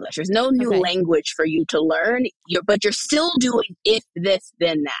regular English. There's no new language for you to learn, but you're still doing if this,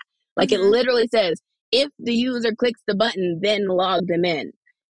 then that. Like it literally says, if the user clicks the button, then log them in.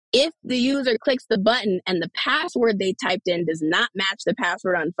 If the user clicks the button and the password they typed in does not match the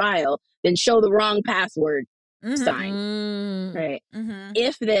password on file, then show the wrong password sign. Right.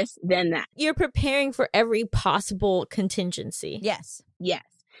 If this, then that. You're preparing for every possible contingency. Yes. Yes.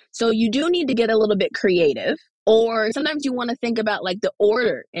 So you do need to get a little bit creative, or sometimes you want to think about like the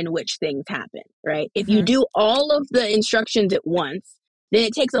order in which things happen, right? If you do all of the instructions at once, then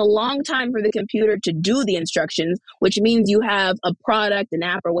it takes a long time for the computer to do the instructions, which means you have a product, an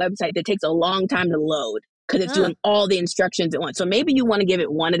app, or website that takes a long time to load because it's doing all the instructions at once. So maybe you want to give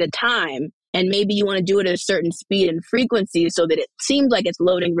it one at a time, and maybe you want to do it at a certain speed and frequency so that it seems like it's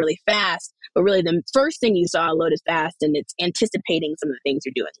loading really fast, but really the first thing you saw load is fast and it's anticipating some of the things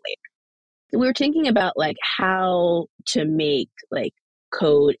you're doing later. We were thinking about like how to make like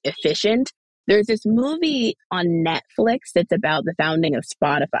code efficient. There's this movie on Netflix that's about the founding of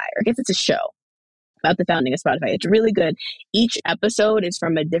Spotify, or I guess it's a show about the founding of Spotify. It's really good. Each episode is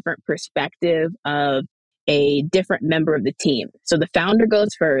from a different perspective of a different member of the team. So the founder goes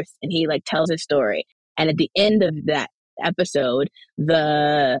first and he like tells his story. And at the end of that episode,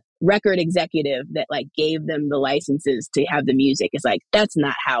 the record executive that like gave them the licenses to have the music is like, that's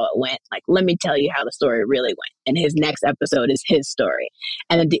not how it went. Like, let me tell you how the story really went. And his next episode is his story.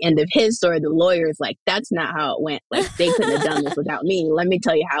 And at the end of his story, the lawyer is like, that's not how it went. Like, they couldn't have done this without me. Let me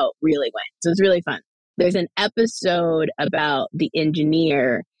tell you how it really went. So it's really fun. There's an episode about the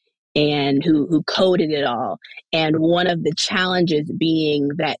engineer and who coded it all. And one of the challenges being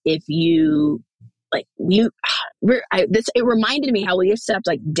that if you it reminded me how we used to have to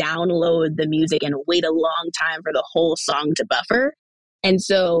like download the music and wait a long time for the whole song to buffer. And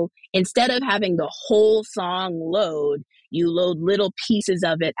so instead of having the whole song load, you load little pieces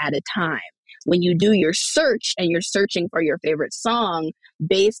of it at a time. When you do your search and you're searching for your favorite song,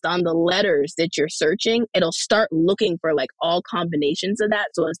 based on the letters that you're searching, it'll start looking for like all combinations of that.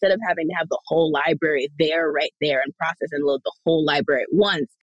 So instead of having to have the whole library right there and process and load the whole library at once,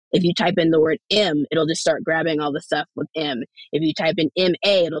 if you type in the word M, it'll just start grabbing all the stuff with M. If you type in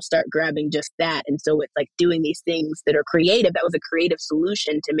MA, it'll start grabbing just that. And so it's like doing these things that are creative. That was a creative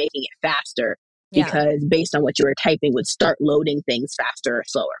solution to making it faster. Yeah. Because based on what you were typing would start loading things faster or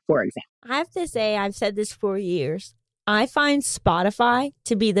slower, for example. I have to say, I've said this for years. I find Spotify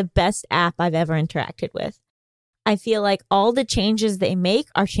to be the best app I've ever interacted with. I feel like all the changes they make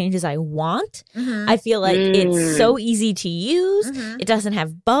are changes I want. I feel like it's so easy to use. It doesn't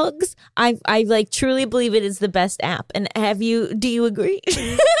have bugs. I like truly believe it is the best app. And do you agree?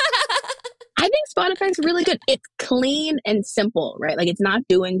 I think Spotify's really good. It's clean and simple, right? Like it's not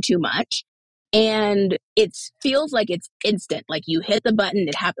doing too much. And it feels like it's instant. Like you hit the button,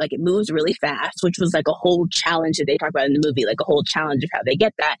 it moves really fast, which was like a whole challenge that they talk about in the movie, like a whole challenge of how they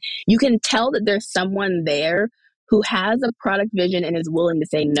get that. You can tell that there's someone there who has a product vision and is willing to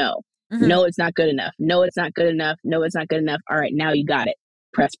say no. No, it's not good enough. No, it's not good enough. No, it's not good enough. All right, now you got it.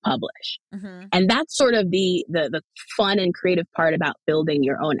 Press publish. And that's sort of the fun and creative part about building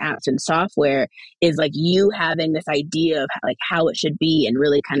your own apps and software is like you having this idea of how it should be and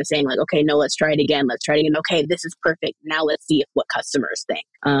really kind of saying like, okay, no, let's try it again. Let's try it again. Okay, this is perfect. Now let's see what customers think.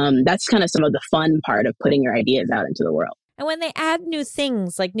 That's kind of some of the fun part of putting your ideas out into the world. And when they add new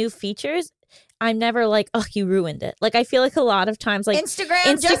things, like new features, I'm never like, oh, you ruined it. Like, I feel like a lot of times, like,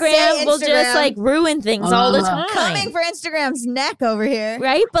 Instagram will just, like, ruin things all the time. Coming for Instagram's neck over here.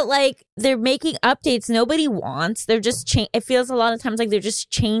 Right? But, like, they're making updates nobody wants. They're just, it feels a lot of times like they're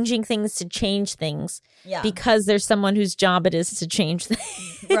just changing things to change things. Yeah. Because there's someone whose job it is to change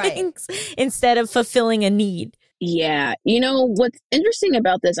things. Right. Instead of fulfilling a need. Yeah. You know, what's interesting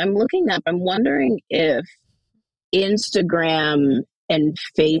about this, I'm wondering if Instagram and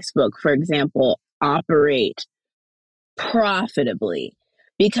Facebook, for example, operate profitably,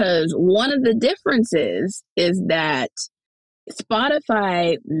 because one of the differences is that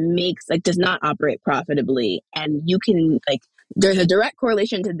Spotify does not operate profitably, and you can there's a direct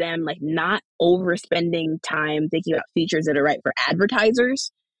correlation to them not overspending time thinking about features that are right for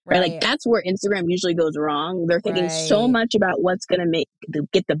advertisers. Right. Like that's where Instagram usually goes wrong. They're thinking so much about what's going to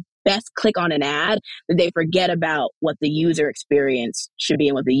get the best click on an ad that they forget about what the user experience should be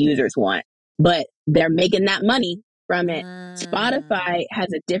and what the users want. But they're making that money from it. Spotify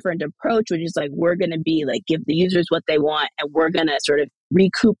has a different approach, which is we're going to be give the users what they want, and we're going to sort of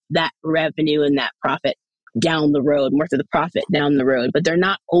recoup that revenue and that profit down the road, more to the profit down the road. But they're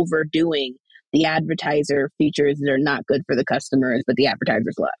not overdoing the advertiser features that are not good for the customers, but the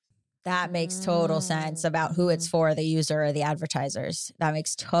advertisers love. That makes total sense about who it's for, the user or the advertisers. That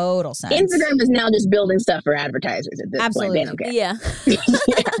makes total sense. Instagram is now just building stuff for advertisers at this point. They don't care. Yeah.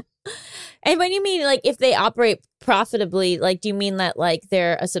 And when you mean like if they operate profitably, like do you mean that like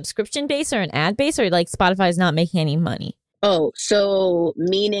they're a subscription base or an ad base, or like Spotify's not making any money? Oh, so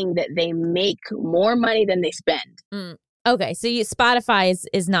meaning that they make more money than they spend. Okay, so Spotify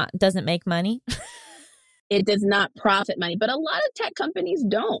doesn't make money. It does not profit money, but a lot of tech companies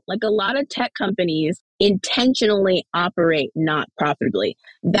don't. Like a lot of tech companies intentionally operate not profitably.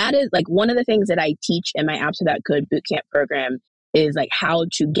 That is like one of the things that I teach in my Apps Without Code bootcamp program is like how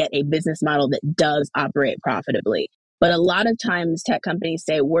to get a business model that does operate profitably. But a lot of times tech companies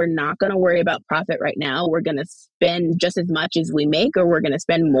say, we're not going to worry about profit right now. We're going to spend just as much as we make, or we're going to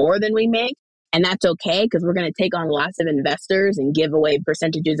spend more than we make. And that's okay because we're going to take on lots of investors and give away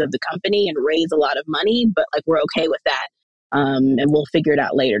percentages of the company and raise a lot of money. But like, we're okay with that. And we'll figure it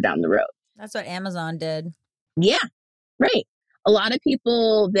out later down the road. That's what Amazon did. Yeah, right. A lot of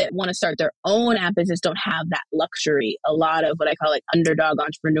people that want to start their own app business don't have that luxury. A lot of what I call like underdog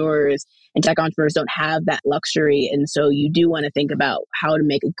entrepreneurs and tech entrepreneurs don't have that luxury. And so you do want to think about how to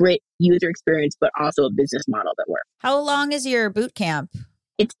make a great user experience, but also a business model that works. How long is your boot camp?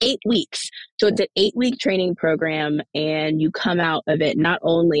 It's 8 weeks. So it's an 8-week training program, and you come out of it not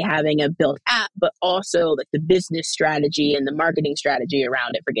only having a built app, but also like the business strategy and the marketing strategy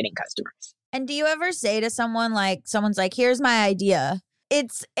around it for getting customers. And do you ever say to someone like, someone's like, here's my idea.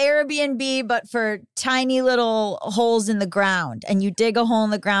 It's Airbnb, but for tiny little holes in the ground. And you dig a hole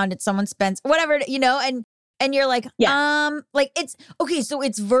in the ground and someone spends whatever, you know, and you're like, like it's okay. So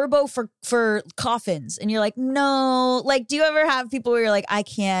it's Verbo for coffins. And you're like, no, like, do you ever have people where you're like, I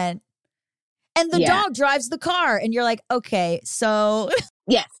can't. And the dog drives the car and you're like, okay, so.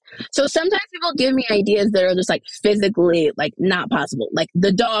 Yes. So sometimes people give me ideas that are just like physically like not possible. Like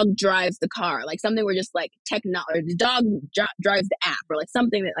the dog drives the car, like something we're just like or the dog drives the app, or like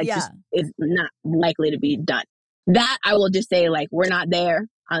something that like just is not likely to be done. That I will just say like, we're not there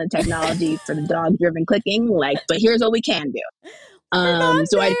on the technology for the dog driven clicking, like, but here's what we can do. We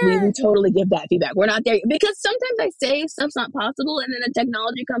totally give that feedback. We're not there because sometimes I say stuff's not possible and then the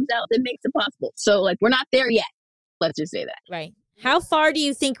technology comes out that makes it possible. So like, we're not there yet. Let's just say that. Right. How far do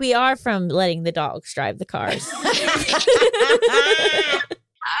you think we are from letting the dogs drive the cars? I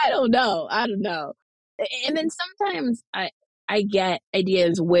don't know. And then sometimes I get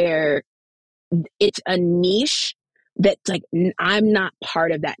ideas where it's a niche that's like, I'm not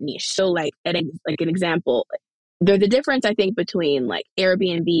part of that niche. So like an example, there's a difference, I think, between like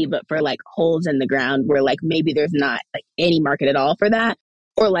Airbnb, but for like holes in the ground where like maybe there's not like any market at all for that,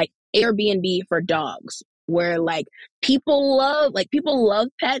 or like Airbnb for dogs, where like people love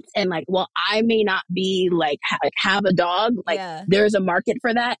pets, and like, well, I may not be like have a dog, like there's a market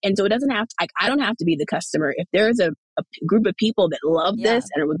for that. And so it doesn't have to, like, I don't have to be the customer. If there's a group of people that love this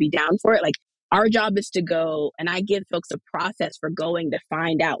and would be down for it, like our job is to go, and I give folks a process for going to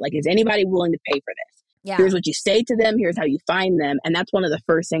find out, like, is anybody willing to pay for this? Yeah. Here's what you say to them. Here's how you find them. And that's one of the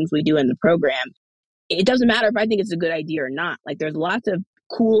first things we do in the program. It doesn't matter if I think it's a good idea or not. Like there's lots of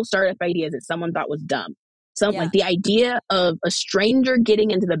cool startup ideas that someone thought was dumb. Like the idea of a stranger getting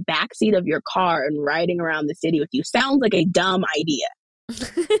into the backseat of your car and riding around the city with you sounds like a dumb idea,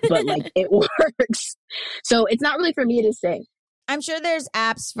 but like it works. So it's not really for me to say. I'm sure there's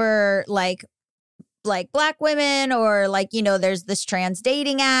apps for like Black women, or like, you know, there's this trans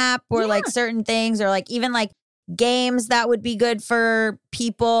dating app, or like certain things, or like even like games that would be good for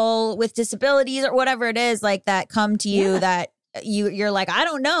people with disabilities or whatever it is, like that come to you that you're like, I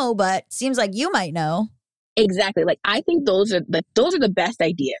don't know, but seems like you might know. Exactly. Like I think those are the best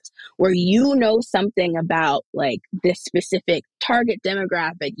ideas, where you know something about like this specific target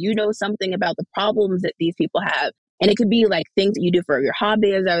demographic, you know something about the problems that these people have. And it could be like things that you do for your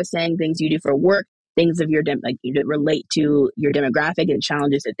hobby, as I was saying, things you do for work, things of your like you relate to your demographic and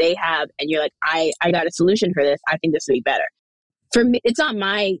challenges that they have. And you're like, I got a solution for this. I think this would be better. For me, it's not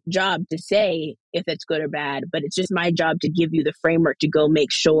my job to say if it's good or bad, but it's just my job to give you the framework to go make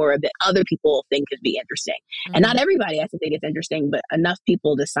sure that other people think it'd be interesting. Mm-hmm. And not everybody has to think it's interesting, but enough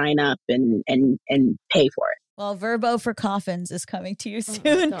people to sign up and pay for it. Well, Verbo for coffins is coming to you soon.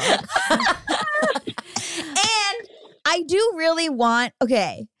 And I do really want,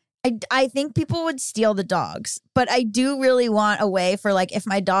 I think people would steal the dogs, but I do really want a way for like, if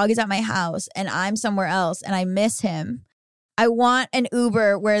my dog is at my house and I'm somewhere else and I miss him, I want an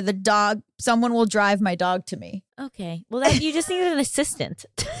Uber where someone will drive my dog to me. Okay. Well, you just need an assistant.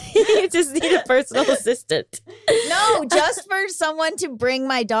 You just need a personal assistant. No, just for someone to bring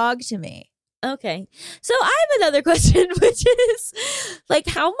my dog to me. Okay. So I have another question, which is like,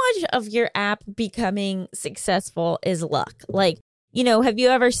 how much of your app becoming successful is luck? Like, you know, have you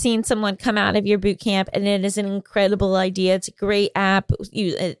ever seen someone come out of your boot camp and it is an incredible idea? It's a great app,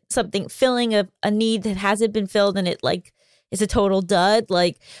 something filling a need that hasn't been filled, and it like is a total dud.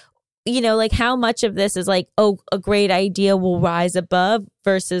 Like, you know, like how much of this is like, oh, a great idea will rise above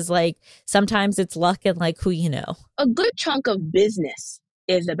versus like sometimes it's luck and like who you know. A good chunk of business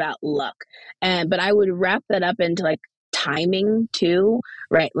is about luck, but I would wrap that up into like timing too,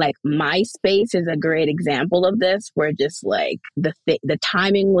 right? Like MySpace is a great example of this, where just like the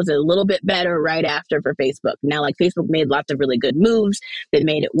timing was a little bit better right after for Facebook. Now, like Facebook made lots of really good moves that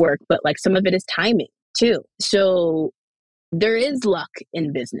made it work, but like some of it is timing too. So there is luck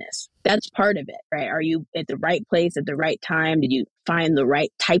in business. That's part of it, right? Are you at the right place at the right time? Did you find the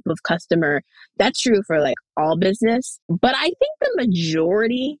right type of customer? That's true for like all business. But I think the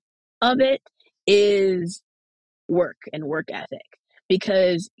majority of it is work and work ethic,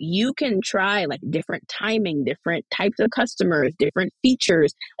 because you can try like different timing, different types of customers, different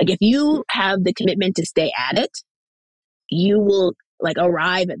features. Like if you have the commitment to stay at it, you will like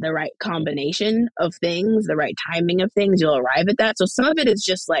arrive at the right combination of things, the right timing of things, you'll arrive at that. So some of it is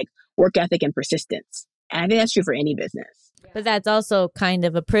just like work ethic and persistence. And I think that's true for any business. But that's also kind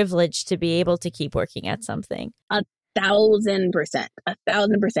of a privilege to be able to keep working at something. 1,000%,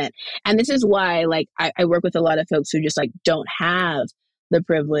 1,000%. And this is why like I work with a lot of folks who just like don't have the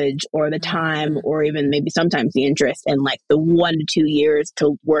privilege or the time or even maybe sometimes the interest in like the 1 to 2 years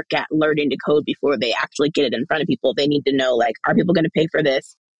to work at learning to code before they actually get it in front of people. They need to know like, are people going to pay for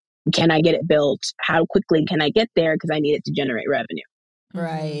this? Can I get it built? How quickly can I get there? Because I need it to generate revenue.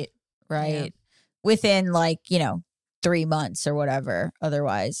 Right. Yeah. Within like, 3 months or whatever.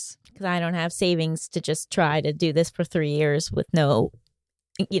 Otherwise, Because I don't have savings to just try to do this for 3 years with no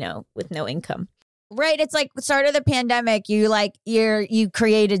income. right. It's like start of the pandemic, you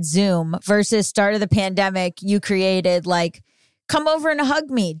created Zoom versus start of the pandemic, you created like come over and hug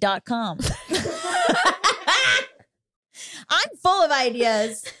me.com. I'm full of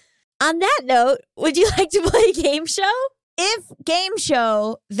ideas. On that note, would you like to play a game show? If game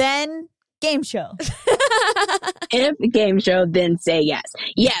show, then game show. If game show, then say yes.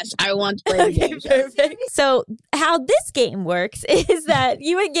 Yes, I want to play the game show. Perfect. So how this game works is that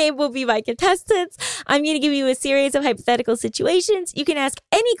you and Gabe will be my contestants. I'm going to give you a series of hypothetical situations. You can ask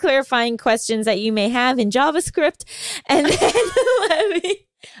any clarifying questions that you may have in JavaScript, and then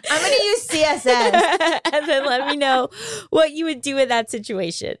I'm going to use CSS. and then let me know what you would do in that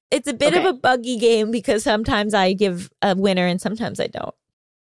situation. It's a bit of a buggy game because sometimes I give a winner and sometimes I don't.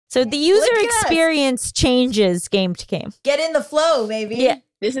 So the user experience changes game to game. Get in the flow, baby. Yeah.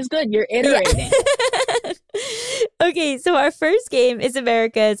 This is good. You're iterating. Yeah. Okay, so our first game is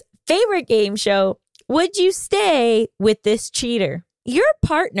America's favorite game show. Would you stay with this cheater? Your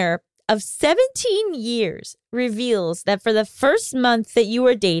partner of 17 years reveals that for the first month that you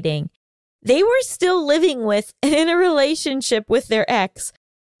were dating, they were still living with and in a relationship with their ex,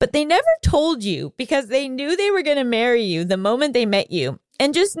 but they never told you because they knew they were going to marry you the moment they met you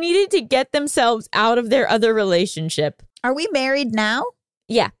and just needed to get themselves out of their other relationship. Are we married now?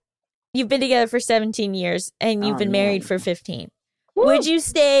 Yeah. You've been together for 17 years and you've been married for 15. Woo. Would you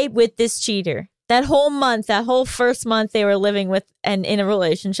stay with this cheater? That whole first month they were living with and in a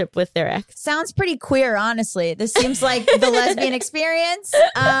relationship with their ex. Sounds pretty queer, honestly. This seems like the lesbian experience.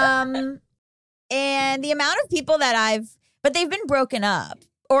 And the amount of people but they've been broken up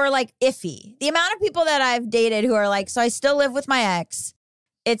or like iffy. The amount of people that I've dated who are like, so I still live with my ex.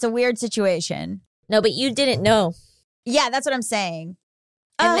 It's a weird situation. No, but you didn't know. Yeah, that's what I'm saying.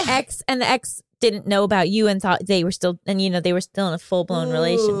 And the ex didn't know about you and thought they were still, and they were still in a full-blown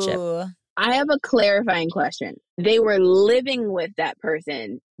relationship. I have a clarifying question. They were living with that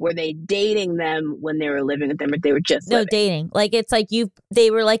person. Were they dating them when they were living with them, or they were just living? Dating. Like it's like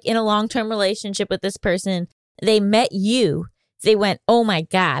they were like in a long-term relationship with this person. They met you. They went, oh my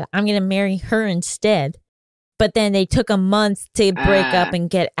God, I'm going to marry her instead. But then they took a month to break up and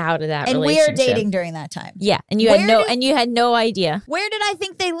get out of that relationship. And we were dating during that time. Yeah, and you had no idea. Where did I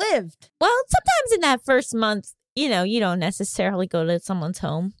think they lived? Well, sometimes in that first month, you don't necessarily go to someone's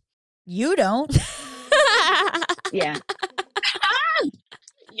home. You don't. Yeah.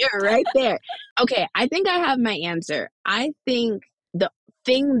 You're right there. Okay, I think I have my answer. I think the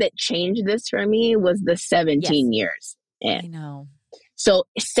thing that changed this for me was the 17 years in. I know. So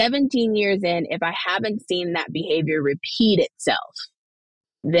 17 years in, if I haven't seen that behavior repeat itself,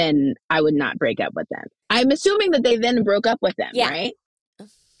 then I would not break up with them. I'm assuming that they then broke up with them, right?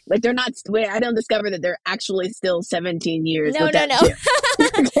 Like they're not, I don't discover that they're actually still 17 years. No. Okay.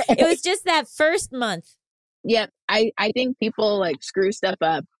 It was just that first month. Yeah, I think people like screw stuff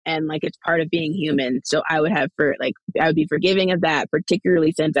up and like it's part of being human. So I would be forgiving of that,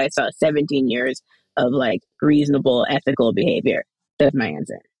 particularly since I saw 17 years of like reasonable ethical behavior. That's my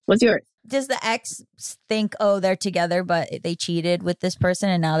answer. What's yours? Does the ex think, oh, they're together, but they cheated with this person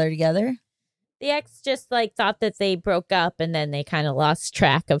and now they're together? The ex just like thought that they broke up and then they kind of lost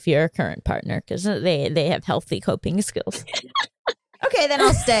track of your current partner because they have healthy coping skills. Okay, then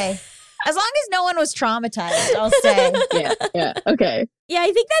I'll stay. As long as no one was traumatized, I'll stay. Yeah, okay. Yeah,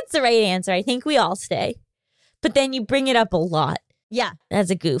 I think that's the right answer. I think we all stay. But then you bring it up a lot. Yeah.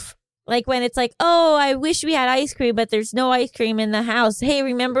 As a goof. Like when it's like, oh, I wish we had ice cream, but there's no ice cream in the house. Hey,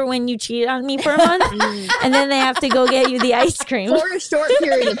 remember when you cheated on me for a month? And then they have to go get you the ice cream. For a short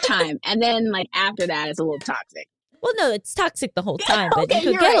period of time. And then like after that, it's a little toxic. Well, no, it's toxic the whole time, but Okay,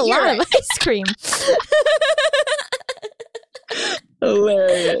 you could get a lot of ice cream.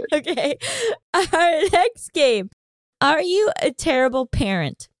 Hilarious. Okay. Our next game. Are you a terrible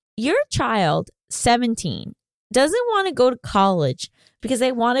parent? Your child, 17, doesn't want to go to college because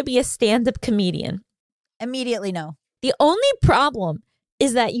they want to be a stand-up comedian. Immediately no. The only problem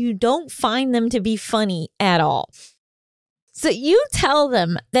is that you don't find them to be funny at all. So you tell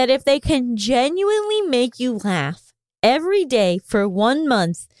them that if they can genuinely make you laugh every day for 1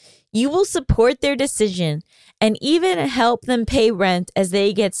 month, you will support their decision and even help them pay rent as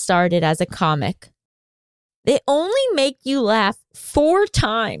they get started as a comic. They only make you laugh 4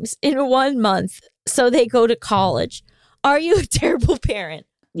 times in 1 month, so they go to college. Are you a terrible parent?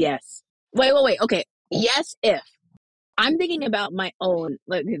 Yes. Wait. Okay. Yes, if. I'm thinking about my own,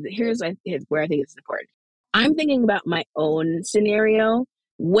 like, here's where I think it's important. I'm thinking about my own scenario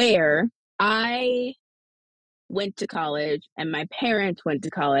where I went to college and my parents went to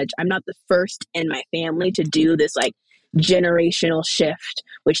college. I'm not the first in my family to do this like generational shift,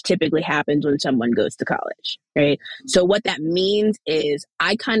 which typically happens when someone goes to college, right? So what that means is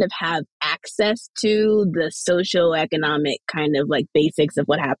I kind of have access to the socioeconomic kind of like basics of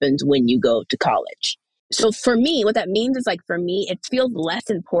what happens when you go to college. So for me, what that means is like, for me, it feels less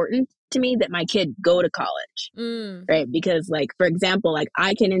important to me that my kid go to college, right? Because like, for example, like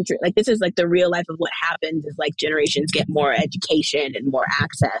I can like, this is like the real life of what happens is like generations get more education and more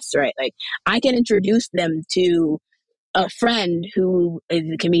access, right? Like I can introduce them to a friend who is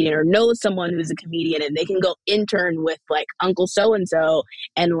a comedian or knows someone who's a comedian, and they can go intern with like Uncle so-and-so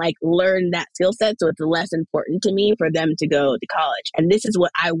and like learn that skill set. So it's less important to me for them to go to college. And this is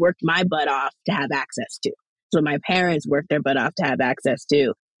what I worked my butt off to have access to. So my parents worked their butt off to have access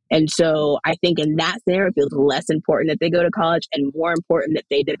to. And so I think in that scenario, it feels less important that they go to college and more important that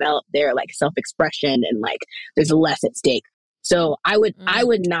they develop their like self-expression and like there's less at stake. So I would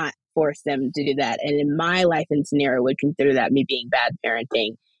not force them to do that. And in my life and scenario, would consider that me being bad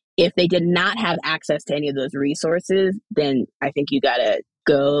parenting. If they did not have access to any of those resources, then I think you got to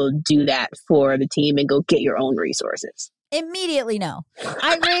go do that for the team and go get your own resources. Immediately no.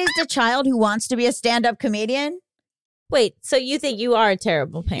 I raised a child who wants to be a stand-up comedian. Wait, so you think you are a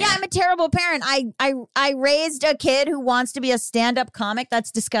terrible parent? Yeah, I'm a terrible parent. I raised a kid who wants to be a stand-up comic.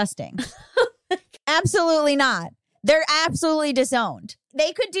 That's disgusting. Absolutely not. They're absolutely disowned.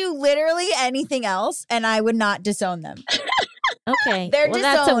 They could do literally anything else, and I would not disown them. Okay. They're well,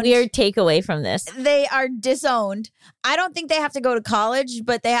 disowned. That's a weird takeaway from this. They are disowned. I don't think they have to go to college,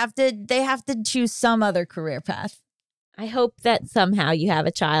 but they have to choose some other career path. I hope that somehow you have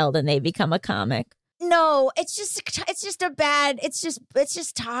a child and they become a comic. No, it's just toxic.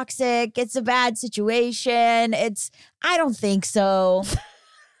 It's a bad situation. I don't think so.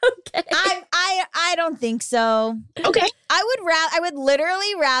 Okay. I don't think so. Okay. I would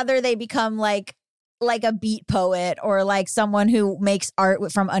literally rather they become like a beat poet or like someone who makes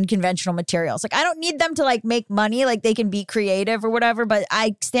art from unconventional materials. Like I don't need them to like make money. Like they can be creative or whatever, but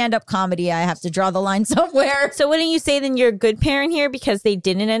stand-up comedy, I have to draw the line somewhere. So wouldn't you say then you're a good parent here because they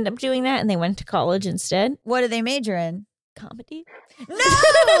didn't end up doing that and they went to college instead? What do they major in? Comedy? No!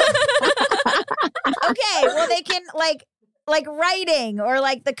 Okay, well they can like writing or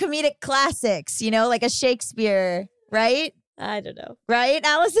like the comedic classics, like a Shakespeare, right? I don't know. Right,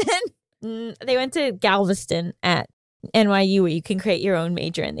 Allison? They went to Galveston at NYU where you can create your own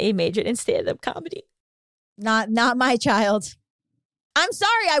major, and they majored in stand-up comedy. Not my child. I'm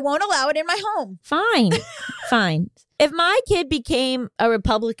sorry, I won't allow it in my home. Fine. Fine. If my kid became a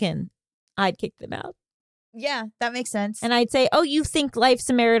Republican, I'd kick them out. Yeah, that makes sense. And I'd say, oh, you think life's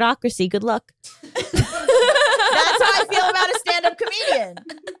a meritocracy. Good luck. That's how I feel about a stand-up comedian.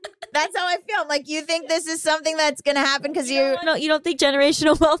 That's how I feel. I'm like, you think this is something that's going to happen because you... No, you don't think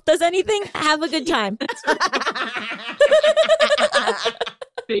generational wealth does anything? Have a good time.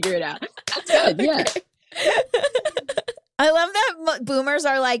 Figure it out. That's good, yeah. I love that boomers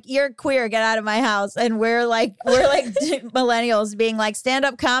are like, you're queer, get out of my house. And we're like millennials being like,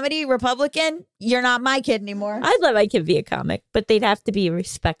 stand-up comedy, Republican, you're not my kid anymore. I'd let my kid be a comic, but they'd have to be a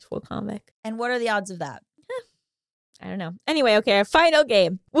respectful comic. And what are the odds of that? I don't know. Anyway, okay, our final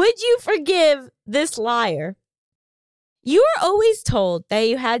game. Would you forgive this liar? You were always told that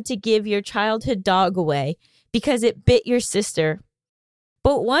you had to give your childhood dog away because it bit your sister.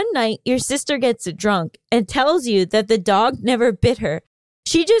 But one night, your sister gets drunk and tells you that the dog never bit her.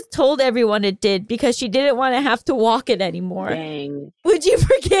 She just told everyone it did because she didn't want to have to walk it anymore. Dang. Would you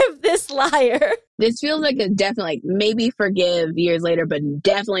forgive this liar? This feels like a definitely like maybe forgive years later, but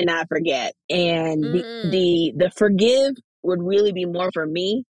definitely not forget. And the forgive would really be more for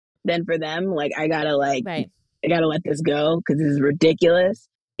me than for them. Like I gotta Right. I gotta let this go because this is ridiculous.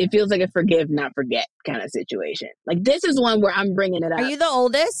 It feels like a forgive, not forget kind of situation. Like this is one where I'm bringing it up. Are you the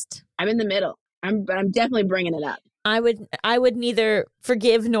oldest? I'm in the middle. But I'm definitely bringing it up. I would neither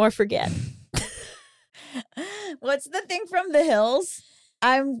forgive nor forget. What's the thing from The Hills?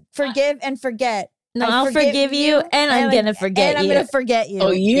 I'm forgive and forget. No, I'll forgive you, and I'm gonna forget and you. I'm gonna forget you.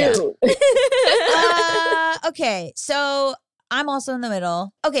 Oh, you. Okay, so I'm also in the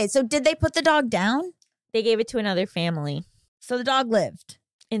middle. Okay, so did they put the dog down? They gave it to another family, So the dog lived.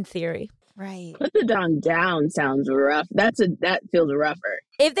 in theory. Right. Put the dog down sounds rough. That feels rougher.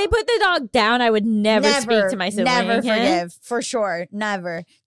 If they put the dog down, I would never speak to my sibling Never again. forgive, for sure. Never.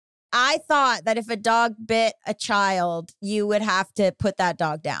 I thought that if a dog bit a child, you would have to put that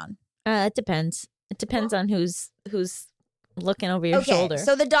dog down. It depends. It depends on who's looking over your shoulder.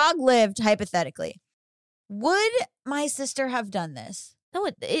 So the dog lived, hypothetically. Would my sister have done this? No,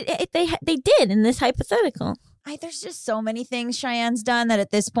 they did in this hypothetical. There's just so many things Cheyenne's done that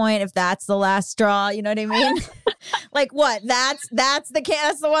at this point, if that's the last straw, you know what I mean? Like what? That's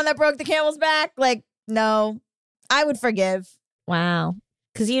the one that broke the camel's back? Like, no. I would forgive. Wow.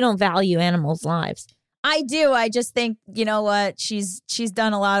 Because you don't value animals' lives. I do. I just think, you know what? She's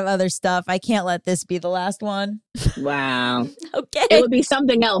done a lot of other stuff. I can't let this be the last one. Wow. Okay. It would be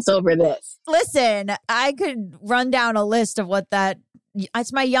something else over this. Listen, I could run down a list of what that.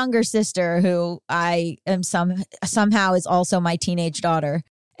 It's my younger sister who I am somehow is also my teenage daughter,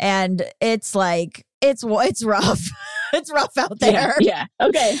 and it's like it's rough. It's rough out there. Yeah.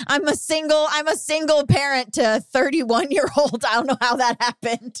 Okay. I'm a single parent to a 31-year-old. I don't know how that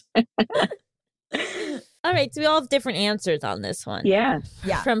happened. All right. So we all have different answers on this one. Yeah.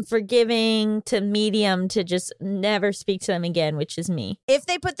 Yeah. From forgiving to medium to just never speak to them again, which is me. If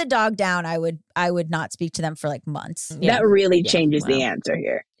they put the dog down, I would not speak to them for like months. Yeah. That really changes Wow. the answer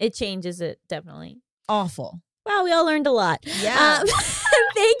here. It changes it, definitely. Awful. Wow, we all learned a lot. Yeah.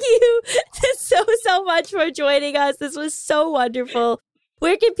 Thank you so much for joining us. This was so wonderful.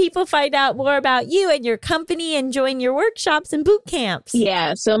 Where can people find out more about you and your company and join your workshops and boot camps?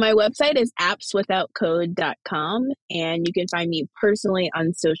 Yeah. So my website is appswithoutcode.com, and you can find me personally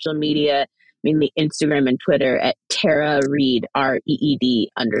on social media, mainly Instagram and Twitter at Tara Reed, REED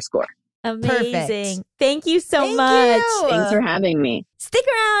 _. Amazing. Perfect. Thank you so Thank much. you. Thanks for having me. Stick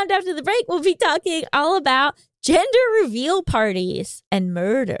around after the break. We'll be talking all about gender reveal parties and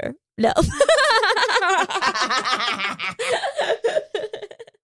murder. No.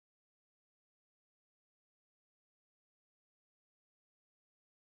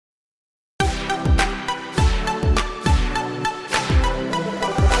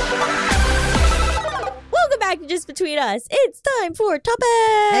 Welcome back to Just Between Us. It's time for topic.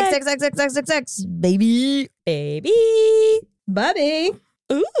 XXXXXXX, baby. Baby. Buddy.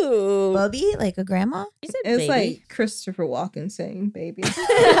 Ooh. Bubby, like a grandma? You said It's baby. like Christopher Walken saying baby.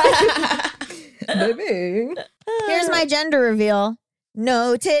 Baby. Here's my gender reveal.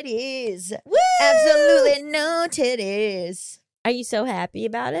 No titties. Absolutely no titties. Are you so happy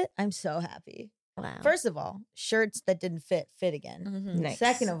about it? I'm so happy. Wow. First of all, shirts that didn't fit again. Mhm. Nice.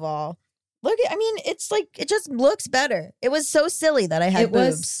 Second of all, it's like, it just looks better. It was so silly that I had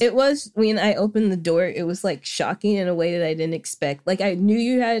boobs. It was when I opened the door, it was like shocking in a way that I didn't expect. Like I knew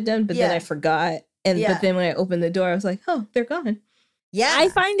you had it done, but then Yeah. I forgot. And Yeah. but then when I opened the door, I was like, oh, they're gone. Yeah. I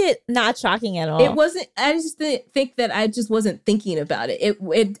find it not shocking at all. It wasn't. I just didn't think that. I just wasn't thinking about it.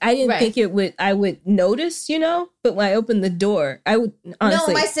 I didn't Right. think it would. I would notice, But when I opened the door, I would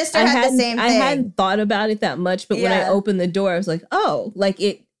honestly. my sister I had the hadn't- same I thing. hadn't thought about it that much, but when I Yeah. opened the door, I was like, oh, like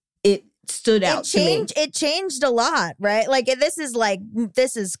it stood out to me. It changed a lot, right? Like this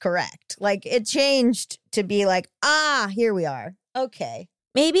is correct. Like it changed to be like, here we are. Okay.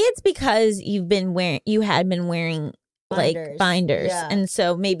 Maybe it's because you had been wearing like Binders. binders. Yeah. And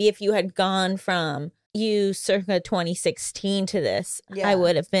so maybe if you had gone from you circa 2016 to this, Yeah. I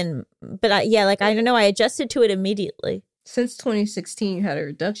would have been, but I don't know. I adjusted to it immediately. Since 2016, you had a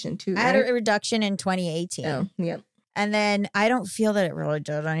reduction too, I had right? a reduction in 2018. Oh, yep. And then I don't feel that it really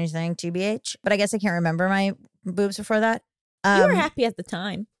did anything, TBH. But I guess I can't remember my boobs before that. You were happy at the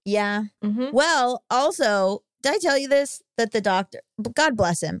time. Yeah. Mm-hmm. Well, also, did I tell you this? That the doctor, God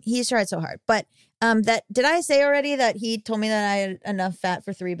bless him, he's tried so hard. But did I say already that he told me that I had enough fat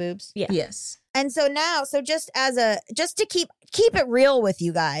for 3 boobs? Yeah. Yes. And so now, just to keep it real with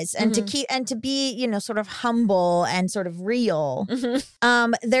you guys, and to be, sort of humble and sort of real.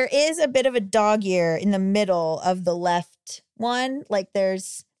 There is a bit of a dog ear in the middle of the left one. Like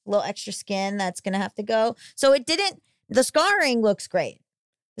there's a little extra skin that's gonna have to go. So the scarring looks great.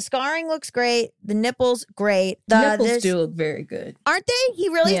 The nipples, great. The nipples do look very good. Aren't they? He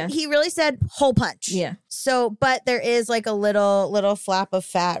really said hole punch. Yeah. So, but there is like a little flap of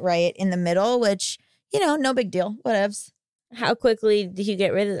fat right in the middle, which, no big deal. Whatevs. How quickly did you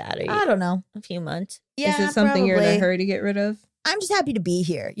get rid of that? I don't know. A few months. Yeah, Is it something you're in a probably. hurry to get rid of? I'm just happy to be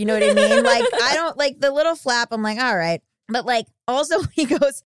here. You know what I mean? Like, I don't like the little flap. I'm like, all right. But like, also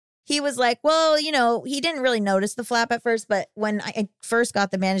he was like, well, he didn't really notice the flap at first. But when I first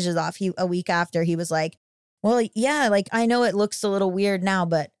got the bandages off, a week after, he was like, well, yeah, like I know it looks a little weird now,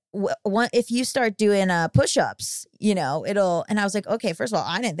 but if you start doing push-ups, it'll. And I was like, okay, first of all,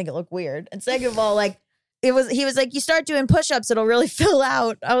 I didn't think it looked weird. And second of all, like he was like, you start doing push-ups, it'll really fill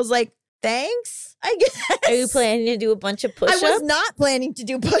out. I was like, thanks, I guess. Are you planning to do a bunch of push-ups? I was not planning to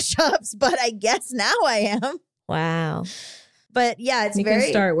do push-ups, but I guess now I am. Wow. But yeah, it's you very.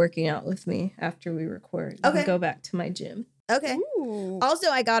 can start working out with me after we record. Okay. And go back to my gym. Okay. Ooh. Also,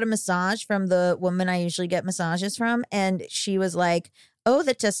 I got a massage from the woman I usually get massages from, and she was like, "Oh,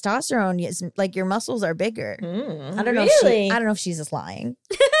 the testosterone is like your muscles are bigger." I don't know. Really? I don't know if she's just lying,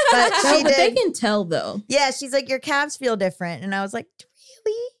 but No, she but they did. can tell though. Yeah, she's like, your calves feel different, and I was like,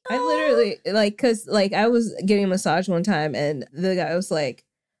 really? I literally because I was getting a massage one time, and the guy was like,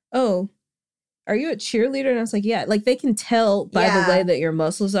 "Oh, are you a cheerleader?" And I was like, "Yeah." Like they can tell by the way that your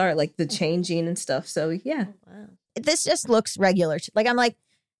muscles are, like the changing and stuff. So yeah. Wow. This just looks regular. Like I'm like,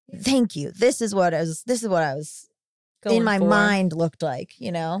 thank you. This is what I was Going in my for. mind looked like,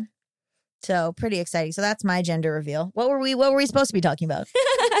 So pretty exciting. So that's my gender reveal. What were we supposed to be talking about?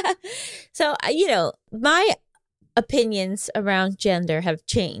 So, my opinions around gender have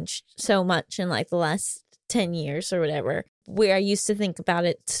changed so much in like the last 10 years or whatever, where I used to think about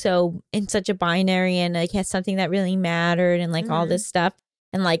it so in such a binary and like has something that really mattered and like all this stuff.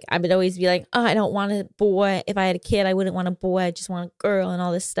 And like, I would always be like, oh, I don't want a boy. If I had a kid, I wouldn't want a boy. I just want a girl and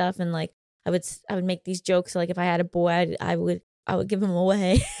all this stuff. And like, I would make these jokes. Like if I had a boy, I would give him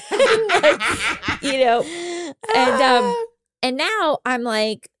away, and now I'm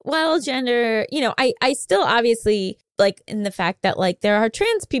like, well, gender, I still obviously like in the fact that like there are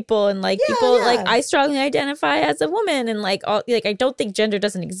trans people and like people like I strongly identify as a woman and like all like I don't think gender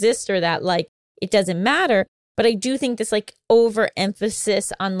doesn't exist or that like it doesn't matter. But I do think this like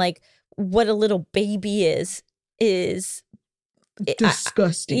overemphasis on like what a little baby is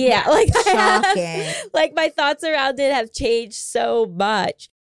Disgusting. Shocking. Like my thoughts around it have changed so much.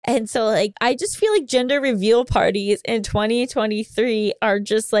 And so like I just feel like gender reveal parties in 2023 are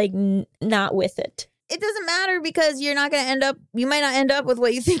just like not with it. It doesn't matter because you might not end up with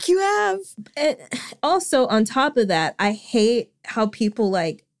what you think you have. And also on top of that, I hate how people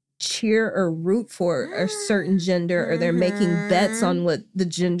like cheer or root for a certain gender or they're making bets on what the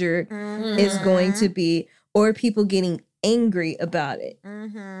gender is going to be or people getting angry about it.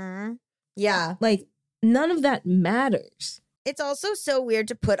 Yeah. Like none of that matters. It's also so weird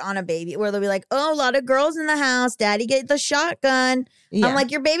to put on a baby where they'll be like, oh, a lot of girls in the house. Daddy, get the shotgun. Yeah. I'm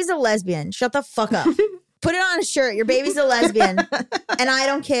like, your baby's a lesbian. Shut the fuck up. Put it on a shirt. Your baby's a lesbian. And I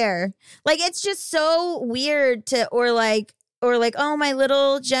don't care. Like, it's just so weird or like, oh, my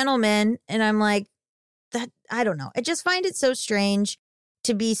little gentleman. And I'm like, I don't know. I just find it so strange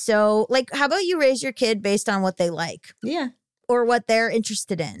to be so like, how about you raise your kid based on what they like? Yeah. Or what they're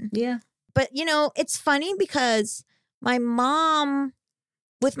interested in? Yeah. But, it's funny because my mom,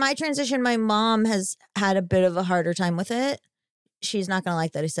 with my transition, my mom has had a bit of a harder time with it. She's not going to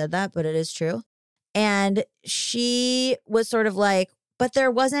like that I said that, but it is true. And she was sort of like, but there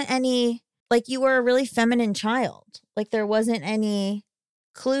wasn't any, like you were a really feminine child. Like there wasn't any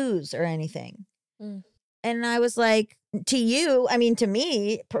clues or anything. And I was like, to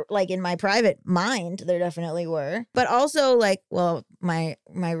me, like in my private mind, there definitely were. But also like, well, my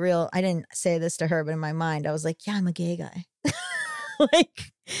real, I didn't say this to her, but in my mind, I was like, yeah, I'm a gay guy.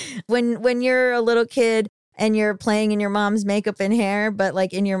 Like when you're a little kid and you're playing in your mom's makeup and hair, but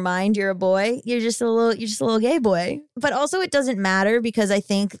like in your mind you're a boy, you're just a little gay boy. But also it doesn't matter because I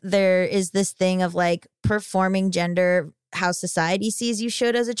think there is this thing of like performing gender how society sees you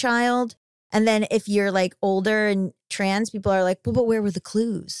should as a child. And then if you're like older and trans, people are like, well, but where were the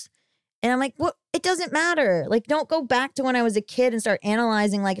clues? And I'm like, what? It doesn't matter. Like, don't go back to when I was a kid and start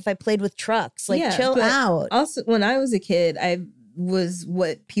analyzing like if I played with trucks. Like, chill out. Also, when I was a kid, I was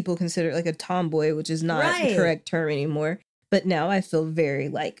what people consider like a tomboy, which is not the correct term anymore. But now I feel very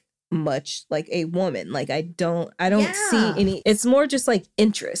like much like a woman. Like I don't see any. It's more just like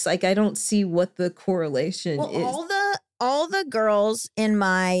interest. Like I don't see what the correlation is. All the girls in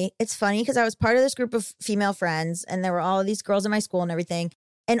it's funny because I was part of this group of female friends and there were all of these girls in my school and everything.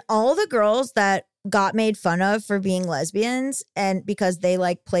 And all the girls that got made fun of for being lesbians and because they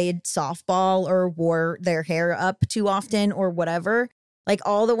like played softball or wore their hair up too often or whatever, like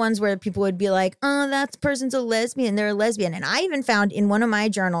all the ones where people would be like, oh, that person's a lesbian. They're a lesbian. And I even found in one of my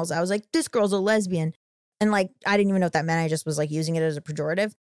journals, I was like, this girl's a lesbian. And like, I didn't even know what that meant. I just was like using it as a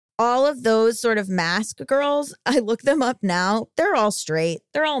pejorative. All of those sort of mask girls, I look them up now. They're all straight.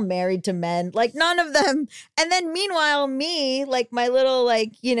 They're all married to men. Like none of them. And then meanwhile, me, like my little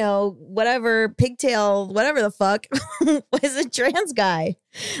like, you know, whatever pigtail, whatever the fuck was a trans guy.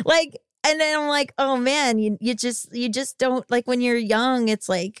 Like, and then I'm like, oh man, you just don't like when you're young, it's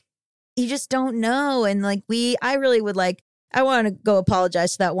like, you just don't know. And like I really would like, I want to go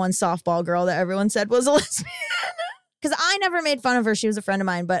apologize to that one softball girl that everyone said was a lesbian. Because I never made fun of her. She was a friend of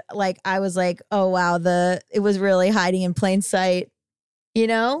mine. But like, I was like, oh, wow, it was really hiding in plain sight. You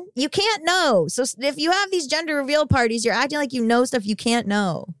know, you can't know. So if you have these gender reveal parties, you're acting like you know stuff you can't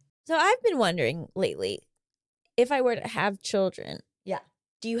know. So I've been wondering lately, if I were to have children,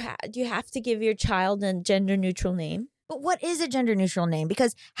 do you have to give your child a gender neutral name? But what is a gender neutral name?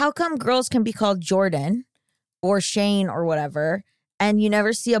 Because how come girls can be called Jordan or Shane or whatever, and you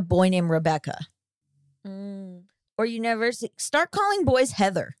never see a boy named Rebecca? Or you never start calling boys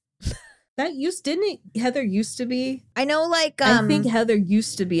Heather. Heather used to be. I know, like I think Heather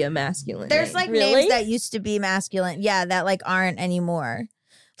used to be a masculine. There's name. like Really? names that used to be masculine, yeah, that like aren't anymore.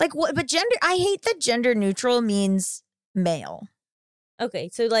 Like what? But gender. I hate that gender neutral means male. Okay,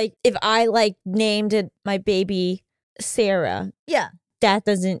 so like if I like named my baby Sarah,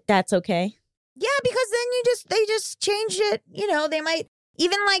 that's okay. Yeah, because then they just change it. You know, they might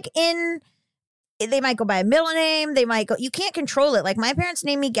even like they might go by a middle name. They might go. You can't control it. Like my parents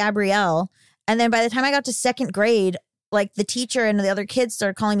named me Gabrielle, and then by the time I got to second grade, like the teacher and the other kids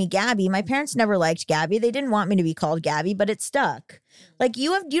started calling me Gabby. My parents never liked Gabby. They didn't want me to be called Gabby, but it stuck. Like you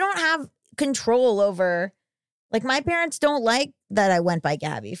don't have control over. Like my parents don't like that I went by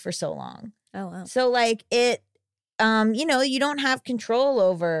Gabby for so long. Oh wow. So like it. You know, you don't have control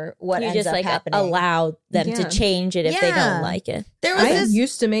over what ends up happening. Allow them to change it if they don't like it. I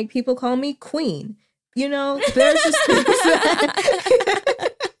used to make people call me Queen. You know, there's just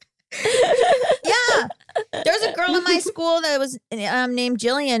yeah. There's a girl in my school that was named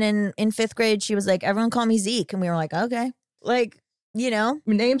Jillian, and in 5th grade, she was like, everyone call me Zeke. And we were like, okay. Like, you know.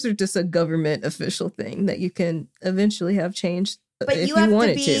 Names are just a government official thing that you can eventually have changed but if you have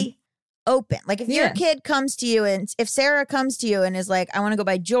wanted to be open. Like if your kid comes to you and if Sarah comes to you and is like, I want to go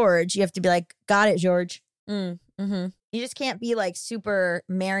by George, you have to be like, got it, George. Mm-hmm. You just can't be like super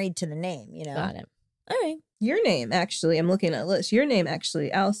married to the name, you know? Got it. All right. Your name, actually, I'm looking at a list. Your name,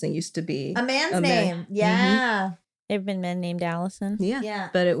 actually, Allison, used to be a man's name. Yeah. Mm-hmm. There have been men named Allison. Yeah.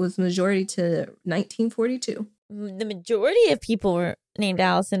 But it was majority to 1942. The majority of people were named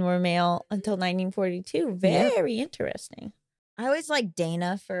Allison were male until 1942. Very interesting. I always like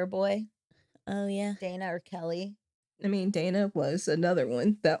Dana for a boy. Oh, yeah. Dana or Kelly. I mean, Dana was another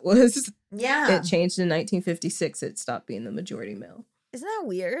one that was. Yeah. It changed in 1956. It stopped being the majority male. Isn't that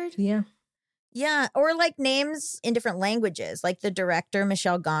weird? Yeah. Yeah. Or like names in different languages. Like the director,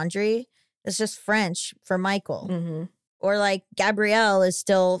 Michel Gondry, is just French for Michael. Mm-hmm. Or like Gabrielle is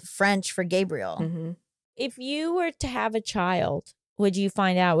still French for Gabriel. Mm-hmm. If you were to have a child, would you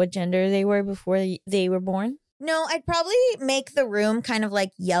find out what gender they were before they were born? No, I'd probably make the room kind of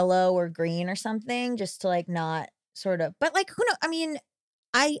like yellow or green or something just to like not sort of. But like, who knows? I mean,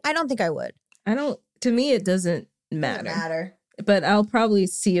 I don't think I would. To me, it doesn't matter. Doesn't matter. But I'll probably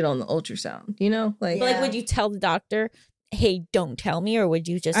see it on the ultrasound, you know? Like, But like, would you tell the doctor, hey, don't tell me, or would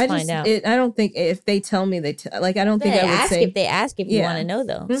you just find out? I don't think if they tell me, like, I don't think I would say. If they ask if you want to know,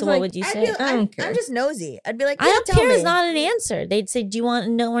 though. So what would you say? I don't care. I'm just nosy. I'd be like, I don't tell care me. is not an answer. They'd say, do you want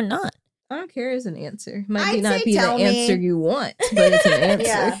to know or not? I don't care is an answer. Might I'd not say be the tell me. answer you want, but it's an answer.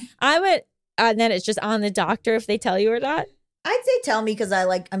 Yeah. I would, and then it's just on the doctor if they tell you or not. I'd say tell me because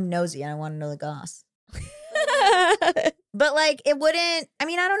I'm nosy and I want to know the goss. But like it wouldn't, I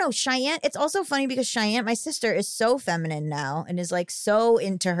mean, I don't know. Cheyenne, it's also funny because Cheyenne, my sister, is so feminine now and is like so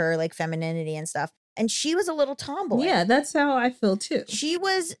into her like femininity and stuff. And she was a little tomboy. Yeah, that's how I feel too. She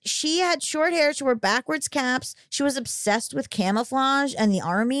had short hair. She wore backwards caps. She was obsessed with camouflage and the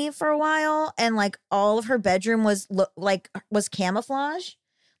army for a while. And like all of her bedroom was camouflage.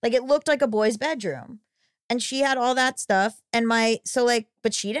 Like it looked like a boy's bedroom. And she had all that stuff. And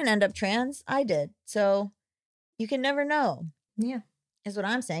but she didn't end up trans. I did. So you can never know. Yeah. Is what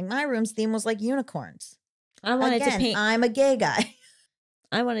I'm saying. My room's theme was like unicorns. I wanted Again, to paint. I'm a gay guy.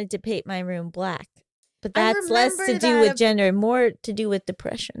 I wanted to paint my room black, but I that's less to remember do that with gender, and more to do with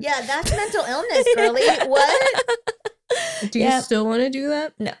depression. Yeah, that's mental illness, girly. What? Do you still want to do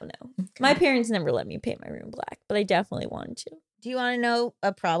that? No. My parents never let me paint my room black, but I definitely wanted to. Do you want to know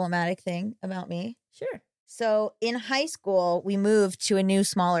a problematic thing about me? Sure. So in high school, we moved to a new,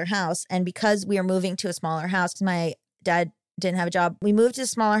 smaller house. And because we were moving to a smaller house, because my dad didn't have a job, we moved to a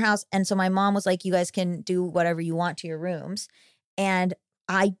smaller house. And so my mom was like, you guys can do whatever you want to your rooms. And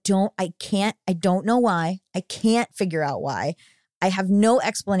I don't know why. I can't figure out why. I have no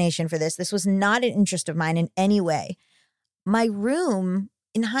explanation for this. This was not an interest of mine in any way. My room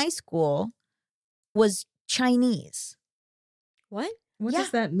in high school was Chinese. What? What Yeah.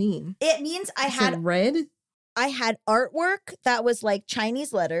 does that mean? It means I Is had it red? artwork that was like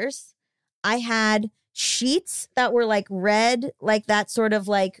Chinese letters. I had sheets that were like red, like that sort of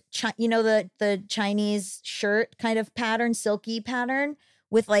like, the Chinese shirt kind of pattern, silky pattern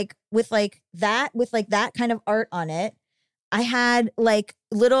with that kind of art on it. I had like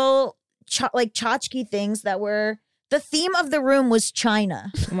little tchotchke things that were, the theme of the room was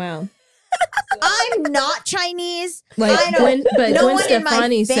China. Wow. I'm not Chinese. Like Gwen in my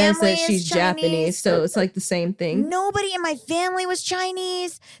Stefani says family that is she's Chinese. Japanese, so it's like the same thing. Nobody in my family was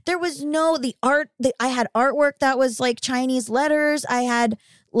Chinese. There was I had artwork that was like Chinese letters. I had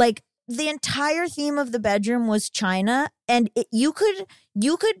like the entire theme of the bedroom was China. And you could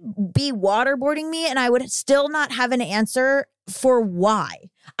be waterboarding me and I would still not have an answer for why.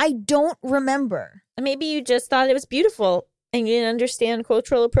 I don't remember. Maybe you just thought it was beautiful and you didn't understand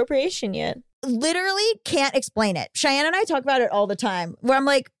cultural appropriation yet. Literally can't explain it. Cheyenne and I talk about it all the time where I'm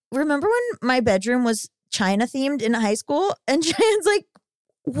like, remember when my bedroom was China themed in high school? And Cheyenne's like,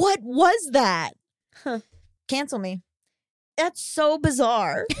 what was that? Huh. Cancel me. That's so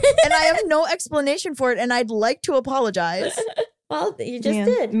bizarre. And I have no explanation for it. And I'd like to apologize. Well, you just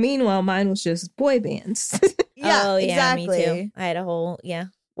did. Meanwhile, mine was just boy bands. Yeah, oh, yeah, exactly. Me too. I had a whole,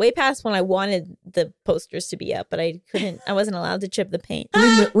 way past when I wanted the posters to be up, but I I wasn't allowed to chip the paint.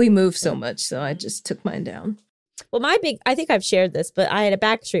 we moved so much, so I just took mine down. Well, I think I've shared this, but I had a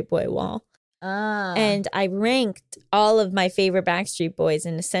Backstreet Boy wall. And I ranked all of my favorite Backstreet Boys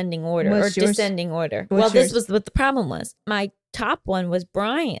in ascending order What's or yours? descending order. What's This yours? was what the problem was. My top one was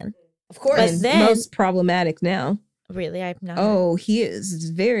Brian. Of course. But And then, most problematic now. really, I've not. Oh, he is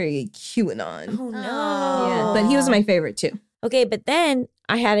very QAnon. Oh, no. Yeah, but he was my favorite too. Okay, but then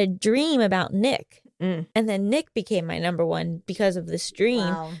I had a dream about Nick. Mm. And then Nick became my number one because of this dream.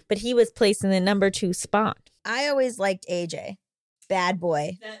 Wow. But he was placed in the number 2 spot. I always liked AJ. Bad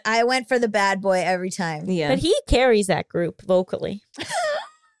boy. I went for the bad boy every time. Yeah. But he carries that group vocally.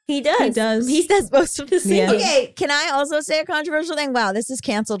 He does. He does. He does most of the singing. Yeah. Okay, can I also say a controversial thing? Wow, this is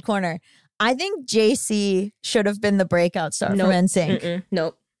canceled corner. I think JC should have been the breakout star Nope. from NSYNC. Mm-mm.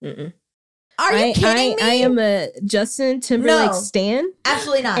 Nope. Mm-mm. Are you kidding me? I am a Justin Timberlake No. stan.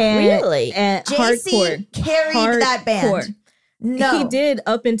 Absolutely not. And, Really? And JC hardcore. carried that band. Hardcore. No. He did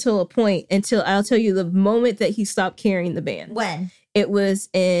up until a point, until I'll tell you the moment that he stopped carrying the band. When? It was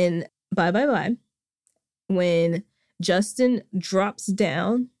in Bye Bye Bye when Justin drops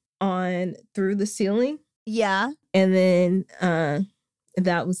down on through the ceiling. Yeah. And then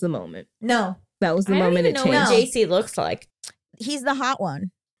that was the moment. No. That was the I don't moment even it know what changed. JC looks like. He's the hot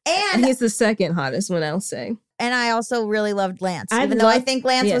one. And And he's the second hottest one, I'll say. I also really loved Lance, I even though I loved- think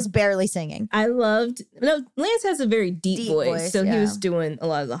Lance yeah. was barely singing. Lance has a very deep voice, so he yeah. was doing a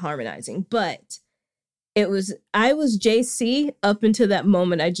lot of the harmonizing. But I was JC up until that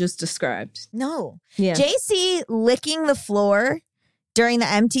moment I just described. No. Yeah. JC licking the floor during the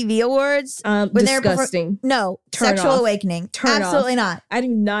MTV Awards. when they were Disgusting. No. Turn Sexual off. awakening. Turn Absolutely off. not. I do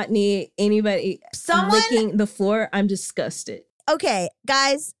not need anybody Someone- licking the floor. I'm disgusted. Okay,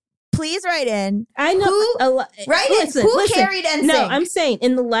 guys, please write in. I know. Who- Who carried NSYNC? No, I'm saying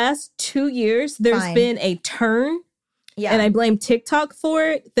in the last 2 years, there's Fine. been a turn, Yeah. and I blame TikTok for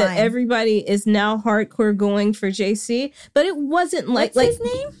it, that Fine. everybody is now hardcore going for JC. But it wasn't like What's his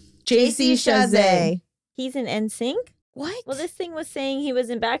name? JC Chazé. He's in NSYNC? What? Well, this thing was saying he was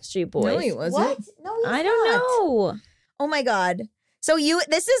in Backstreet Boys. No, he wasn't. What? No, he's I don't not. know. Oh my God. So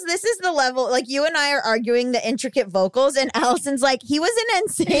this is the level, like you and I are arguing the intricate vocals and Allison's like, he was in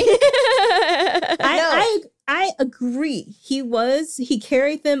NSYNC. I agree. He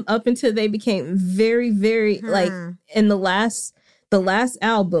carried them up until they became very, very like in the last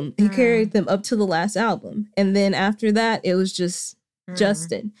album. He carried them up to the last album. And then after that, it was just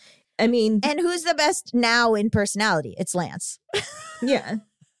Justin. I mean, And who's the best now in personality? It's Lance. yeah.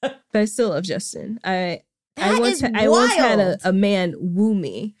 But I still love Justin. I That once is had wild. a man woo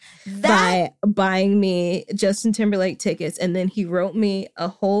me by buying me Justin Timberlake tickets, and then he wrote me a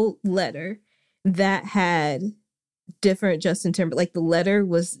whole letter that had different Justin Timberlake. Like the letter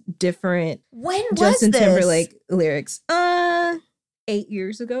was different. When was Justin this? Timberlake lyrics. 8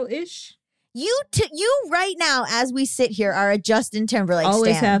 years ago ish. You right now, as we sit here, are a Justin Timberlake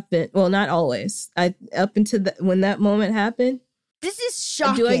Always stan. have been. Well, not always. Up until when that moment happened. This is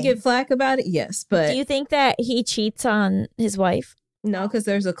shocking. Do I get flack about it? Yes, but Do you think that he cheats on his wife? no, because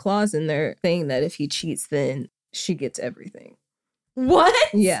there's a clause in there saying that if he cheats, then she gets everything. What?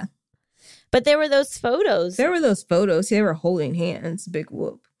 Yeah. But there were those photos. There were those photos. They were holding hands. Big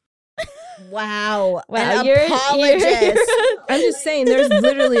whoop. Wow. Wow, An you're- apologist. I'm just saying there's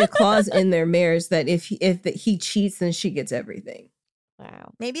literally a clause in their marriage that if he cheats, then she gets everything.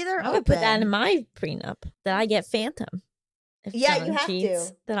 Wow. Maybe they're I open. would put that in my prenup that I get Phantom. If Yeah, John you have cheats,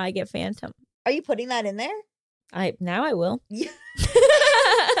 to. That I get Phantom. Are you putting that in there? Now I will. Yeah.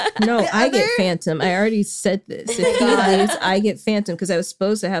 No, The I get other- Phantom. I already said this. Oh my If he God. leaves, I get Phantom because I was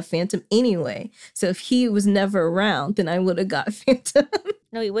supposed to have Phantom anyway. So if he was never around, then I would have got Phantom.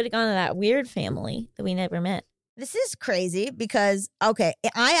 No, we would have gone to that weird family that we never met. This is crazy because, okay,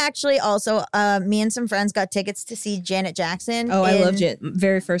 I actually also, me and some friends got tickets to see Janet Jackson. Oh, I in- loved it.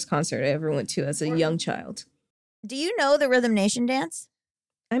 Very first concert I ever went to as a young child. Do you know the Rhythm Nation dance?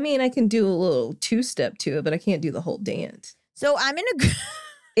 I mean, I can do a little two-step to it, but I can't do the whole dance. So I'm in a,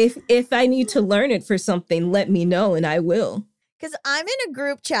 If I need to learn it for something, let me know and I will. because I'm in a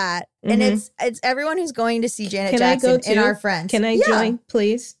group chat and Mhm. it's everyone who's going to see Janet Can I Jackson go and too? our friends. Can I Yeah. join,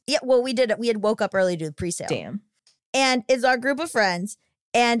 please? Yeah, well, we did. We had woke up early to do the pre-sale. Damn. And it's our group of friends,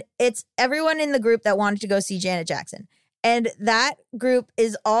 and it's everyone in the group that wanted to go see Janet Jackson. And that group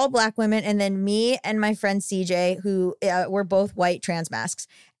is all Black women, and then me and my friend CJ, who were both white trans masks.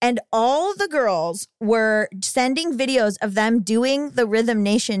 And all the girls were sending videos of them doing the Rhythm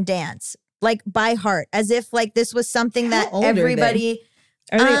Nation dance, like by heart, as if like this was something How that old are they? everybody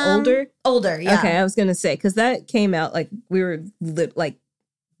Are they older? older, yeah. Okay, I was gonna say because that came out like we were like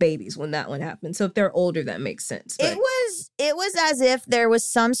babies when that one happened. So if they're older, that makes sense. But It was as if there was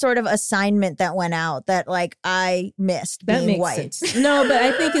some sort of assignment that went out that like I missed that being makes white. sense. No, but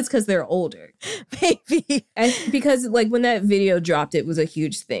I think it's because they're older. Maybe. Because like when that video dropped, it was a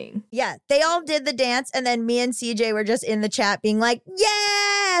huge thing. Yeah, they all did the dance, and then me and CJ were just in the chat being like,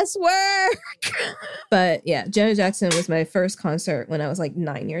 "Yes, work!" But yeah, Janet Jackson was my first concert when I was like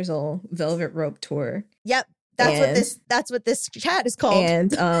 9 years old. Velvet Rope tour. Yep, that's what this chat is called.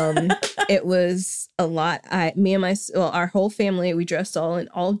 And it was a lot. Our whole family, we dressed all in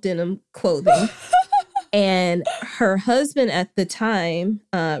all denim clothing. And her husband at the time,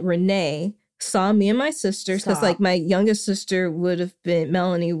 Renee, saw me and my sisters because Stop. like my youngest sister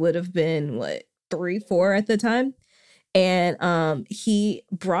Melanie would have been what, 3, 4 at the time. And he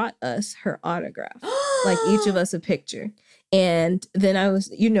brought us her autograph, like each of us a picture. And then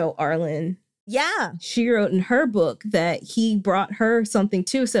Arlen. Yeah. She wrote in her book that he brought her something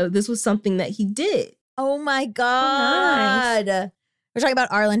too. So this was something that he did. Oh my god. We're talking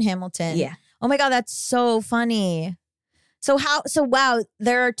about Arlen Hamilton. Yeah. Oh my god, that's so funny. So wow,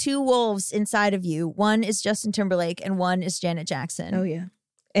 there are two wolves inside of you. One is Justin Timberlake and one is Janet Jackson. Oh yeah.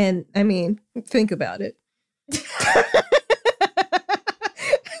 And I mean, think about it.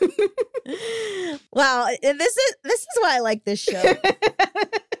 Wow, this is why I like this show.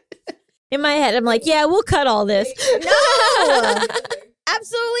 In my head, I'm like, yeah, we'll cut all this. No,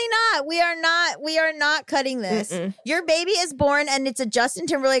 absolutely not. We are not cutting this. Mm-mm. Your baby is born and it's a Justin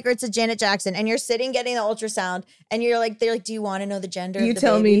Timberlake or it's a Janet Jackson, and you're sitting getting the ultrasound, and they're like, do you want to know the gender? You of the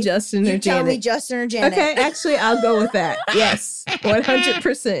tell baby? me Justin or You tell me Janet. Justin or Janet. Okay, actually, I'll go with that. Yes,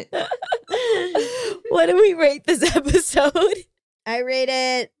 100%. What do we rate this episode? I rate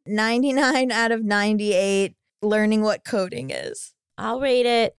it 99 out of 98. Learning what coding is. I'll rate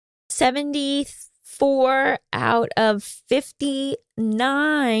it 74 out of 59.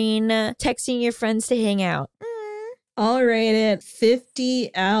 Texting your friends to hang out. All rated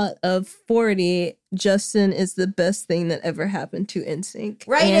 50 out of 40. Justin is the best thing that ever happened to NSYNC.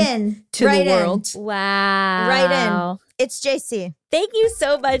 Right and in. to Right the in. world. Wow. Right in. It's JC. Thank you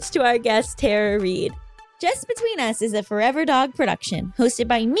so much to our guest, Tara Reid. Just Between Us is a Forever Dog production, hosted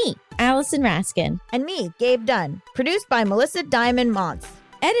by me, Allison Raskin. And me, Gabe Dunn. Produced by Melissa Diamond Montz.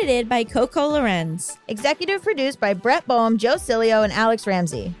 Edited by Coco Lorenz. Executive produced by Brett Boehm, Joe Cilio, and Alex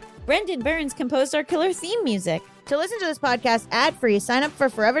Ramsey. Brendan Burns composed our killer theme music. To listen to this podcast ad-free, sign up for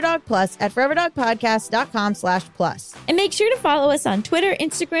Forever Dog Plus at foreverdogpodcast.com/plus. And make sure to follow us on Twitter,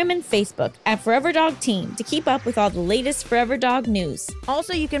 Instagram, and Facebook at Forever Dog Team to keep up with all the latest Forever Dog news.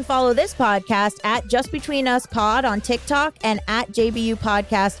 Also, you can follow this podcast at Just Between Us Pod on TikTok and at JBU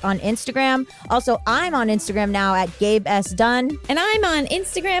Podcast on Instagram. Also, I'm on Instagram now at Gabe S. Dunn. And I'm on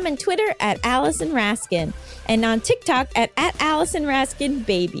Instagram and Twitter at Allison Raskin. And on TikTok at Allison Raskin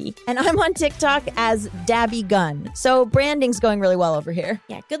Baby. And I'm on TikTok as Dabby Gunn. So branding's going really well over here.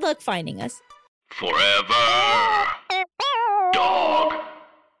 Yeah, good luck finding us. Forever Dog.